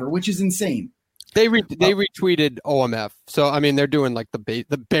driver, which is insane. They retweeted OMF. So, I mean, they're doing like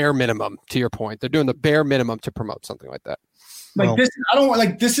the bare minimum, to your point. They're doing the bare minimum to promote something like that.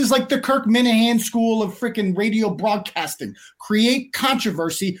 This is like the Kirk Minahan school of freaking radio broadcasting. Create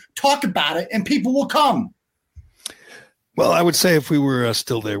controversy, talk about it, and people will come. Well, I would say if we were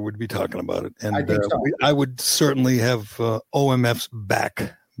still there, we'd be talking about it, and I would certainly have OMF's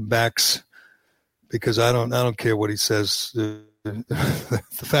backs, because I don't care what he says. The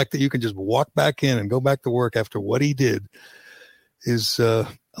fact that you can just walk back in and go back to work after what he did is a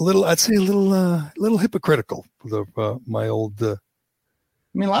little hypocritical. My old. I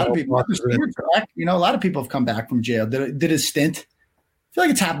mean, a lot of people. A lot of people have come back from jail. Did his stint. I feel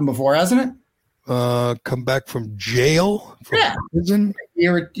like it's happened before, hasn't it? Come back from jail, prison,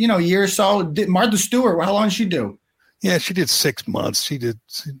 year or so. Martha Stewart, how long did she do? Yeah, she did 6 months. She did,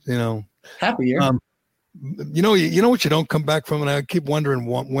 half a year. You know what you don't come back from, and I keep wondering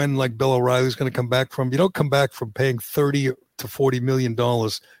when like Bill O'Reilly's going to come back from. You don't come back from paying $30 to $40 million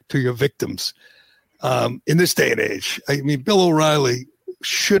to your victims. In this day and age, I mean, Bill O'Reilly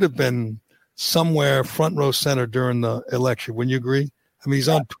should have been somewhere front row center during the election. Wouldn't you agree? I mean, he's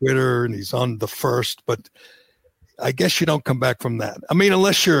on Twitter and he's on The First, but I guess you don't come back from that. I mean,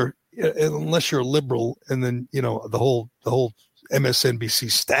 unless you're a liberal, and then the whole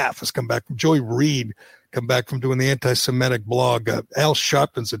MSNBC staff has come back from. Joy Reid come back from doing the anti-Semitic blog. Al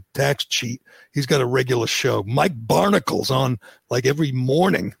Sharpton's a tax cheat. He's got a regular show. Mike Barnacle's on like every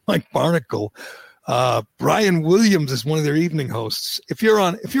morning. Mike Barnacle. Brian Williams is one of their evening hosts. If you're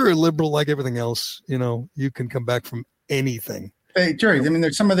a liberal like everything else, you can come back from anything. Hey, Gerry, I mean,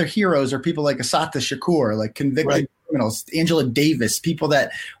 there's some other heroes are people like Assata Shakur, like convicted criminals, Angela Davis, people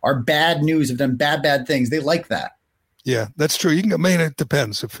that are bad news, have done bad things. They like that. Yeah, that's true. You can. I mean, it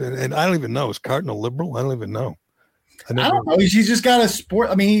depends. And I don't even know. Is Carton a liberal? I don't even know. I don't know. He's just got a sport.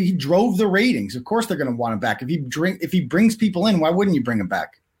 I mean, he drove the ratings. Of course, they're going to want him back. If he brings people in, why wouldn't you bring him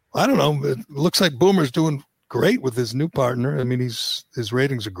back? I don't know. It looks like Boomer's doing great with his new partner. I mean, his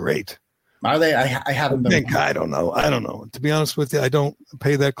ratings are great. Are they? I haven't been. I don't know. To be honest with you, I don't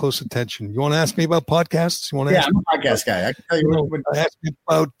pay that close attention. You want to ask me about podcasts? I'm a podcast guy. I can tell you. Ask me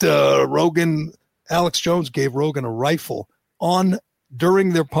about Rogan. Alex Jones gave Rogan a rifle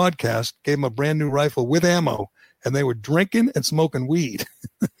during their podcast. Gave him a brand new rifle with ammo, and they were drinking and smoking weed,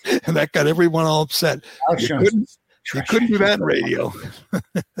 and that got everyone all upset. You couldn't do that in radio.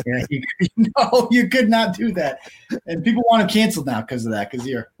 Yeah, you could not do that. And people want him canceled now because of that, because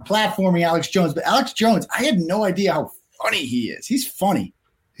you're platforming Alex Jones. But Alex Jones, I had no idea how funny he is. He's funny.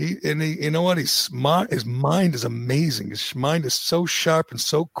 You know what? He's smart. His mind is amazing. His mind is so sharp and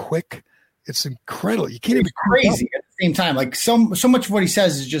so quick. It's incredible. You can't even crazy at the same time. Like so much of what he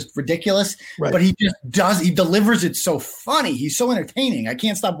says is just ridiculous, right. But he delivers it so funny. He's so entertaining. I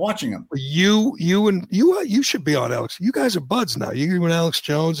can't stop watching him. You should be on Alex. You guys are buds now. You and Alex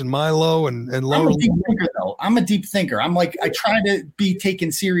Jones and Milo and Laura. I'm a deep thinker, though. I'm a deep thinker. I'm like, I try to be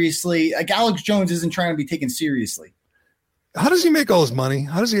taken seriously. Like Alex Jones isn't trying to be taken seriously. How does he make all his money?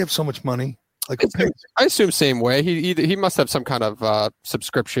 How does he have so much money? Like I assume same way. He must have some kind of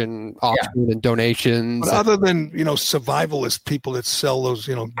subscription option and donations. But other than survivalist people that sell those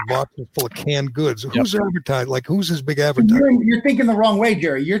boxes full of canned goods, who's advertised? Like who's his big advertiser? You're thinking the wrong way,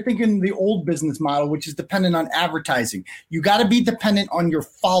 Gerry. You're thinking the old business model, which is dependent on advertising. You got to be dependent on your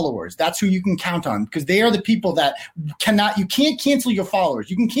followers. That's who you can count on because they are the people that you can't cancel your followers.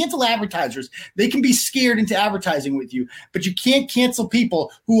 You can cancel advertisers. They can be scared into advertising with you, but you can't cancel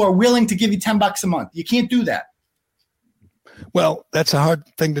people who are willing to give you $10 a month. You can't do that. Well, that's a hard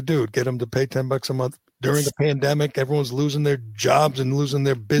thing to do. Get them to pay $10 a month during the pandemic. Everyone's losing their jobs and losing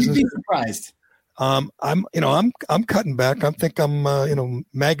their business. You'd be surprised. I'm cutting back. I'm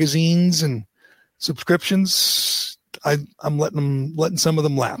magazines and subscriptions. I'm letting some of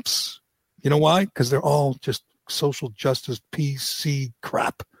them lapse. You know why? Because they're all just social justice PC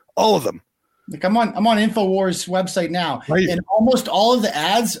crap. All of them. Like I'm on InfoWars website now, right. And almost all of the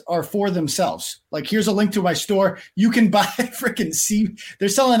ads are for themselves. Like here's a link to my store. You can buy they're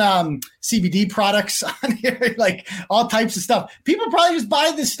selling CBD products on here, like all types of stuff. People probably just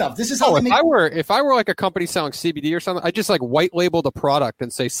buy this stuff. This is how if I were like a company selling CBD or something, I just like white label the product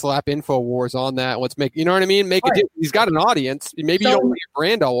and say slap InfoWars on that. Let's make, you know what I mean? Make it. He's got an audience. Maybe you don't want your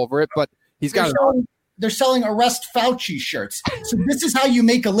brand all over it, but he's got an audience. They're selling Arrest Fauci shirts. So this is how you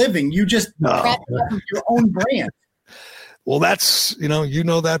make a living. You just prop up your own brand. Well, that's, you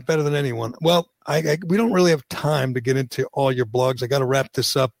know that better than anyone. Well, we don't really have time to get into all your blogs. I got to wrap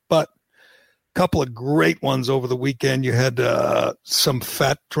this up, but a couple of great ones over the weekend. You had some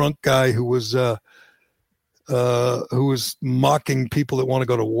fat drunk guy who was mocking people that want to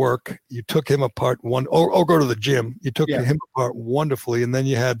go to work. You took him apart or go to the gym. You took him apart wonderfully. And then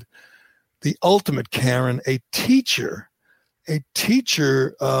you had the ultimate Karen, a teacher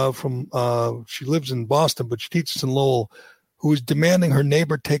from she lives in Boston, but she teaches in Lowell, who is demanding her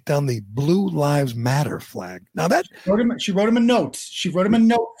neighbor take down the Blue Lives Matter flag. Now that she wrote him a note. She wrote him a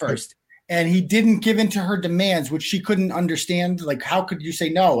note first, and he didn't give in to her demands, which she couldn't understand. Like, how could you say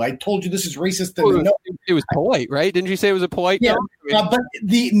no? I told you this is racist. It was polite, right? Didn't you say it was a polite note? But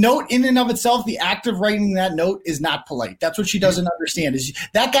the note in and of itself, the act of writing that note is not polite. That's what she doesn't understand. Is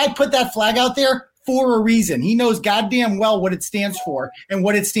that guy put that flag out there for a reason. He knows goddamn well what it stands for and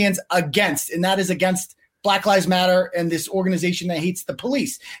what it stands against, and that is against Black Lives Matter and this organization that hates the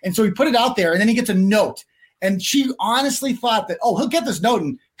police. And so he put it out there, and then he gets a note. And she honestly thought that, he'll get this note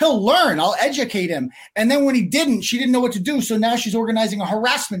and he'll learn. I'll educate him. And then when he didn't, she didn't know what to do. So now she's organizing a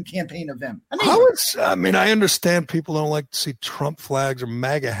harassment campaign of him. I understand people don't like to see Trump flags or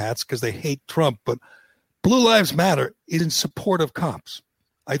MAGA hats because they hate Trump, but Blue Lives Matter is in support of cops.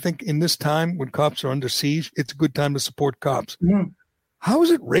 I think in this time when cops are under siege, it's a good time to support cops. Mm-hmm. How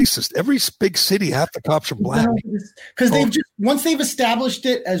is it racist? Every big city, half the cops are black. Because once they've established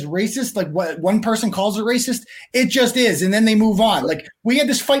it as racist, like what one person calls it racist, it just is. And then they move on. Like we had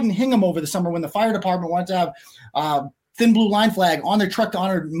this fight in Hingham over the summer when the fire department wanted to have thin blue line flag on their truck to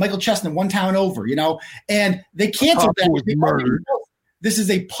honor Michael Chestnut one town over, and they canceled that. Was murdered. This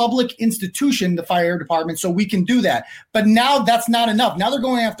is a public institution, the fire department, so we can do that. But now that's not enough. Now they're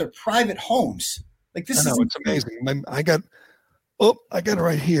going after private homes. Like this it's amazing. I got it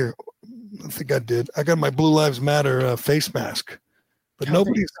right here. I think I did. I got my Blue Lives Matter face mask. but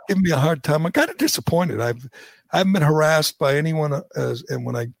nobody's giving me a hard time. I'm kind of disappointed. I haven't been harassed by anyone, and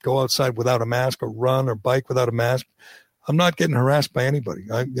when I go outside without a mask or run or bike without a mask, I'm not getting harassed by anybody.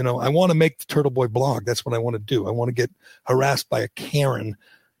 I want to make the Turtle Boy blog. That's what I want to do. I want to get harassed by a Karen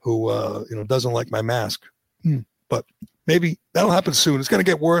who, doesn't like my mask. But maybe that'll happen soon. It's going to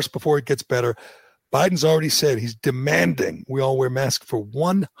get worse before it gets better. Biden's already said he's demanding we all wear masks for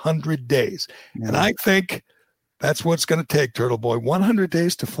 100 days. And I think that's what it's going to take, Turtle Boy. 100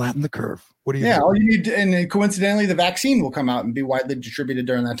 days to flatten the curve. What do you think? All you need, and coincidentally, the vaccine will come out and be widely distributed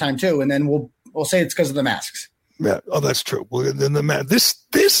during that time too. And then we'll say it's because of the masks. Yeah. Oh, that's true. Well, then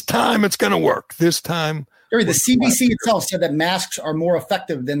this time it's going to work. This time. Gerry, the CDC itself said that masks are more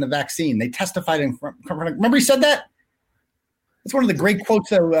effective than the vaccine. They testified in front. Remember he said that? It's one of the great quotes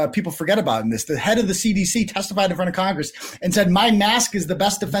that people forget about in this. The head of the CDC testified in front of Congress and said, "My mask is the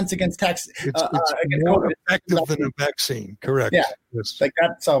best defense against it's more effective than a vaccine." Correct. Yeah, like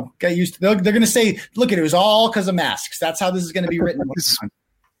that. So get used to. They're going to say, "Look, it was all because of masks." That's how this is going to be written.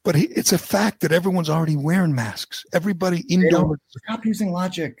 But it's a fact that everyone's already wearing masks. Everybody indoors. Stop using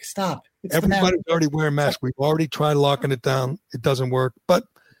logic. Stop. Everybody's already wearing masks. We've already tried locking it down. It doesn't work. But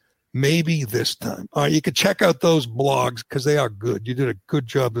maybe this time. All right, you can check out those blogs because they are good. You did a good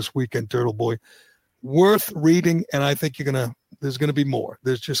job this weekend, Turtle Boy. Worth reading, and I think there's going to be more.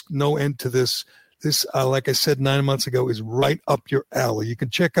 There's just no end to this. This, like I said 9 months ago, is right up your alley. You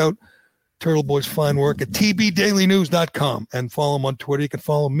can check out Turtle Boy's fine work at tbdailynews.com and follow him on Twitter. You can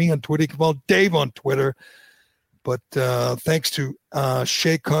follow me on Twitter. You can follow Dave on Twitter. But thanks to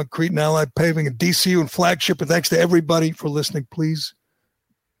Shea Concrete and Allied Paving and DCU and Flagship, and thanks to everybody for listening. Please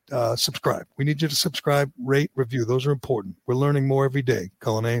subscribe. We need you to subscribe, rate, review. Those are important. We're learning more every day,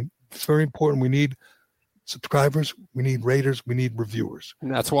 Cullinane. It's very important. We need subscribers. We need raters. We need reviewers.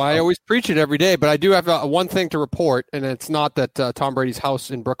 And that's why I always preach it every day. But I do have one thing to report, and it's not that Tom Brady's house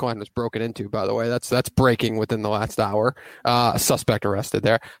in Brookline was broken into, by the way. That's breaking within the last hour. A suspect arrested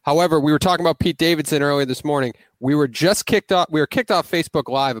there. However, we were talking about Pete Davidson earlier this morning. We were just kicked off. We were kicked off Facebook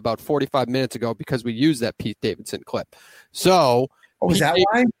Live about 45 minutes ago because we used that Pete Davidson clip. So, was that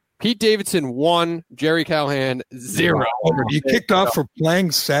why? Pete Davidson 1, Gerry Callahan 0. You kicked off for playing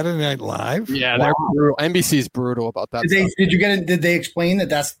Saturday Night Live? Yeah, they're brutal. NBC's brutal about that. Did you get it? Did they explain that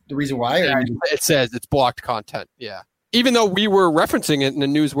that's the reason why? Yeah, it says it's blocked content. Yeah. Even though we were referencing it in the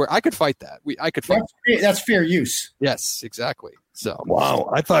news where I could fight that. That's fair use. Yes, exactly. So wow,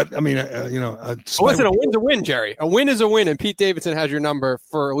 I thought. listen, a win's a win, Gerry. A win is a win, and Pete Davidson has your number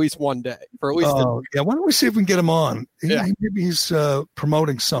for at least one day. For at least. Yeah. Why don't we see if we can get him on? Maybe he's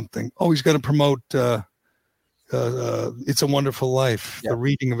promoting something. Oh, he's going to promote "It's a Wonderful Life," the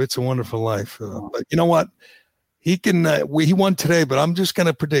reading of "It's a Wonderful Life." But you know what? He can. He won today, but I'm just going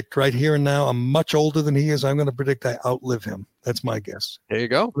to predict right here and now. I'm much older than he is. I'm going to predict I outlive him. That's my guess. There you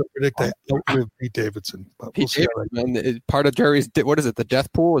go. I predict I outlive Pete Davidson. But Pete Davidson, part of Gerry's. What is it? The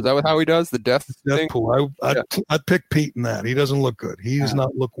death pool? Is that how he does the death thing? Pool? I'd pick Pete in that. He doesn't look good. He does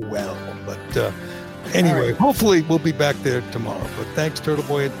not look well. But anyway, hopefully we'll be back there tomorrow. But thanks, Turtle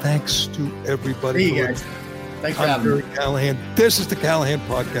Boy, and thanks to everybody. See you guys. Thanks for having me. Gerry Callahan. This is the Callahan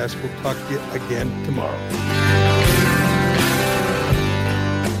Podcast. We'll talk to you again tomorrow.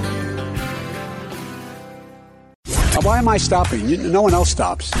 Why am I stopping? No one else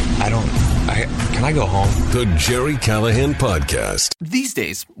stops. Can I go home? The Gerry Callahan Podcast. These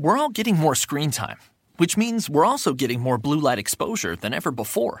days, we're all getting more screen time, which means we're also getting more blue light exposure than ever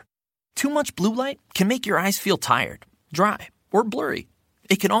before. Too much blue light can make your eyes feel tired, dry, or blurry.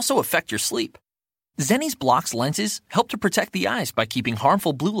 It can also affect your sleep. Zenni's Blocks lenses help to protect the eyes by keeping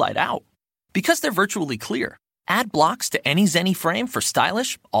harmful blue light out. Because they're virtually clear, add Blocks to any Zenni frame for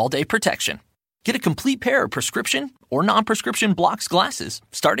stylish, all-day protection. Get a complete pair of prescription or non-prescription Blocks glasses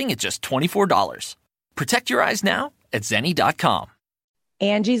starting at just $24. Protect your eyes now at Zenni.com.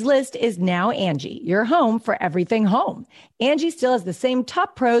 Angie's List is now Angie, your home for everything home. Angie still has the same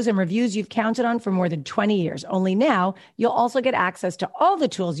top pros and reviews you've counted on for more than 20 years. Only now, you'll also get access to all the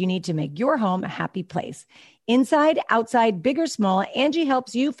tools you need to make your home a happy place. Inside, outside, big or small, Angie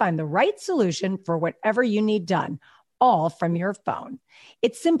helps you find the right solution for whatever you need done, all from your phone.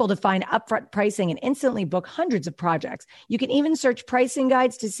 It's simple to find upfront pricing and instantly book hundreds of projects. You can even search pricing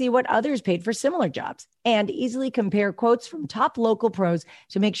guides to see what others paid for similar jobs and easily compare quotes from top local pros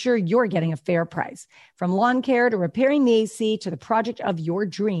to make sure you're getting a fair price. From lawn care to repairing the AC to the project of your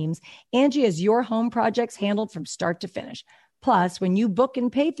dreams, Angie has your home projects handled from start to finish. Plus, when you book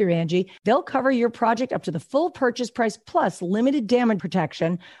and pay through Angie, they'll cover your project up to the full purchase price plus limited damage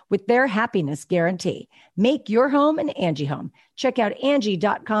protection with their happiness guarantee. Make your home an Angie home. Check out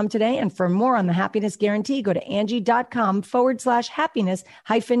Angie.com today. And for more on the happiness guarantee, go to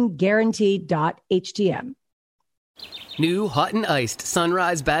Angie.com/happiness-guarantee.htm. New hot and iced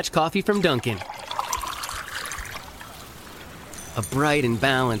Sunrise Batch Coffee from Dunkin'. A bright and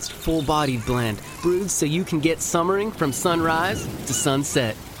balanced, full-bodied blend brewed so you can get summering from sunrise to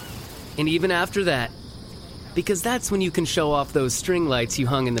sunset. And even after that, because that's when you can show off those string lights you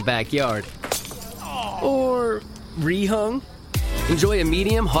hung in the backyard. Or rehung. Enjoy a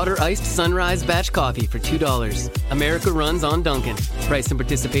medium, hotter iced Sunrise Batch Coffee for $2. America runs on Dunkin'. Price and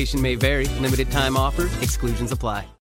participation may vary. Limited time offer. Exclusions apply.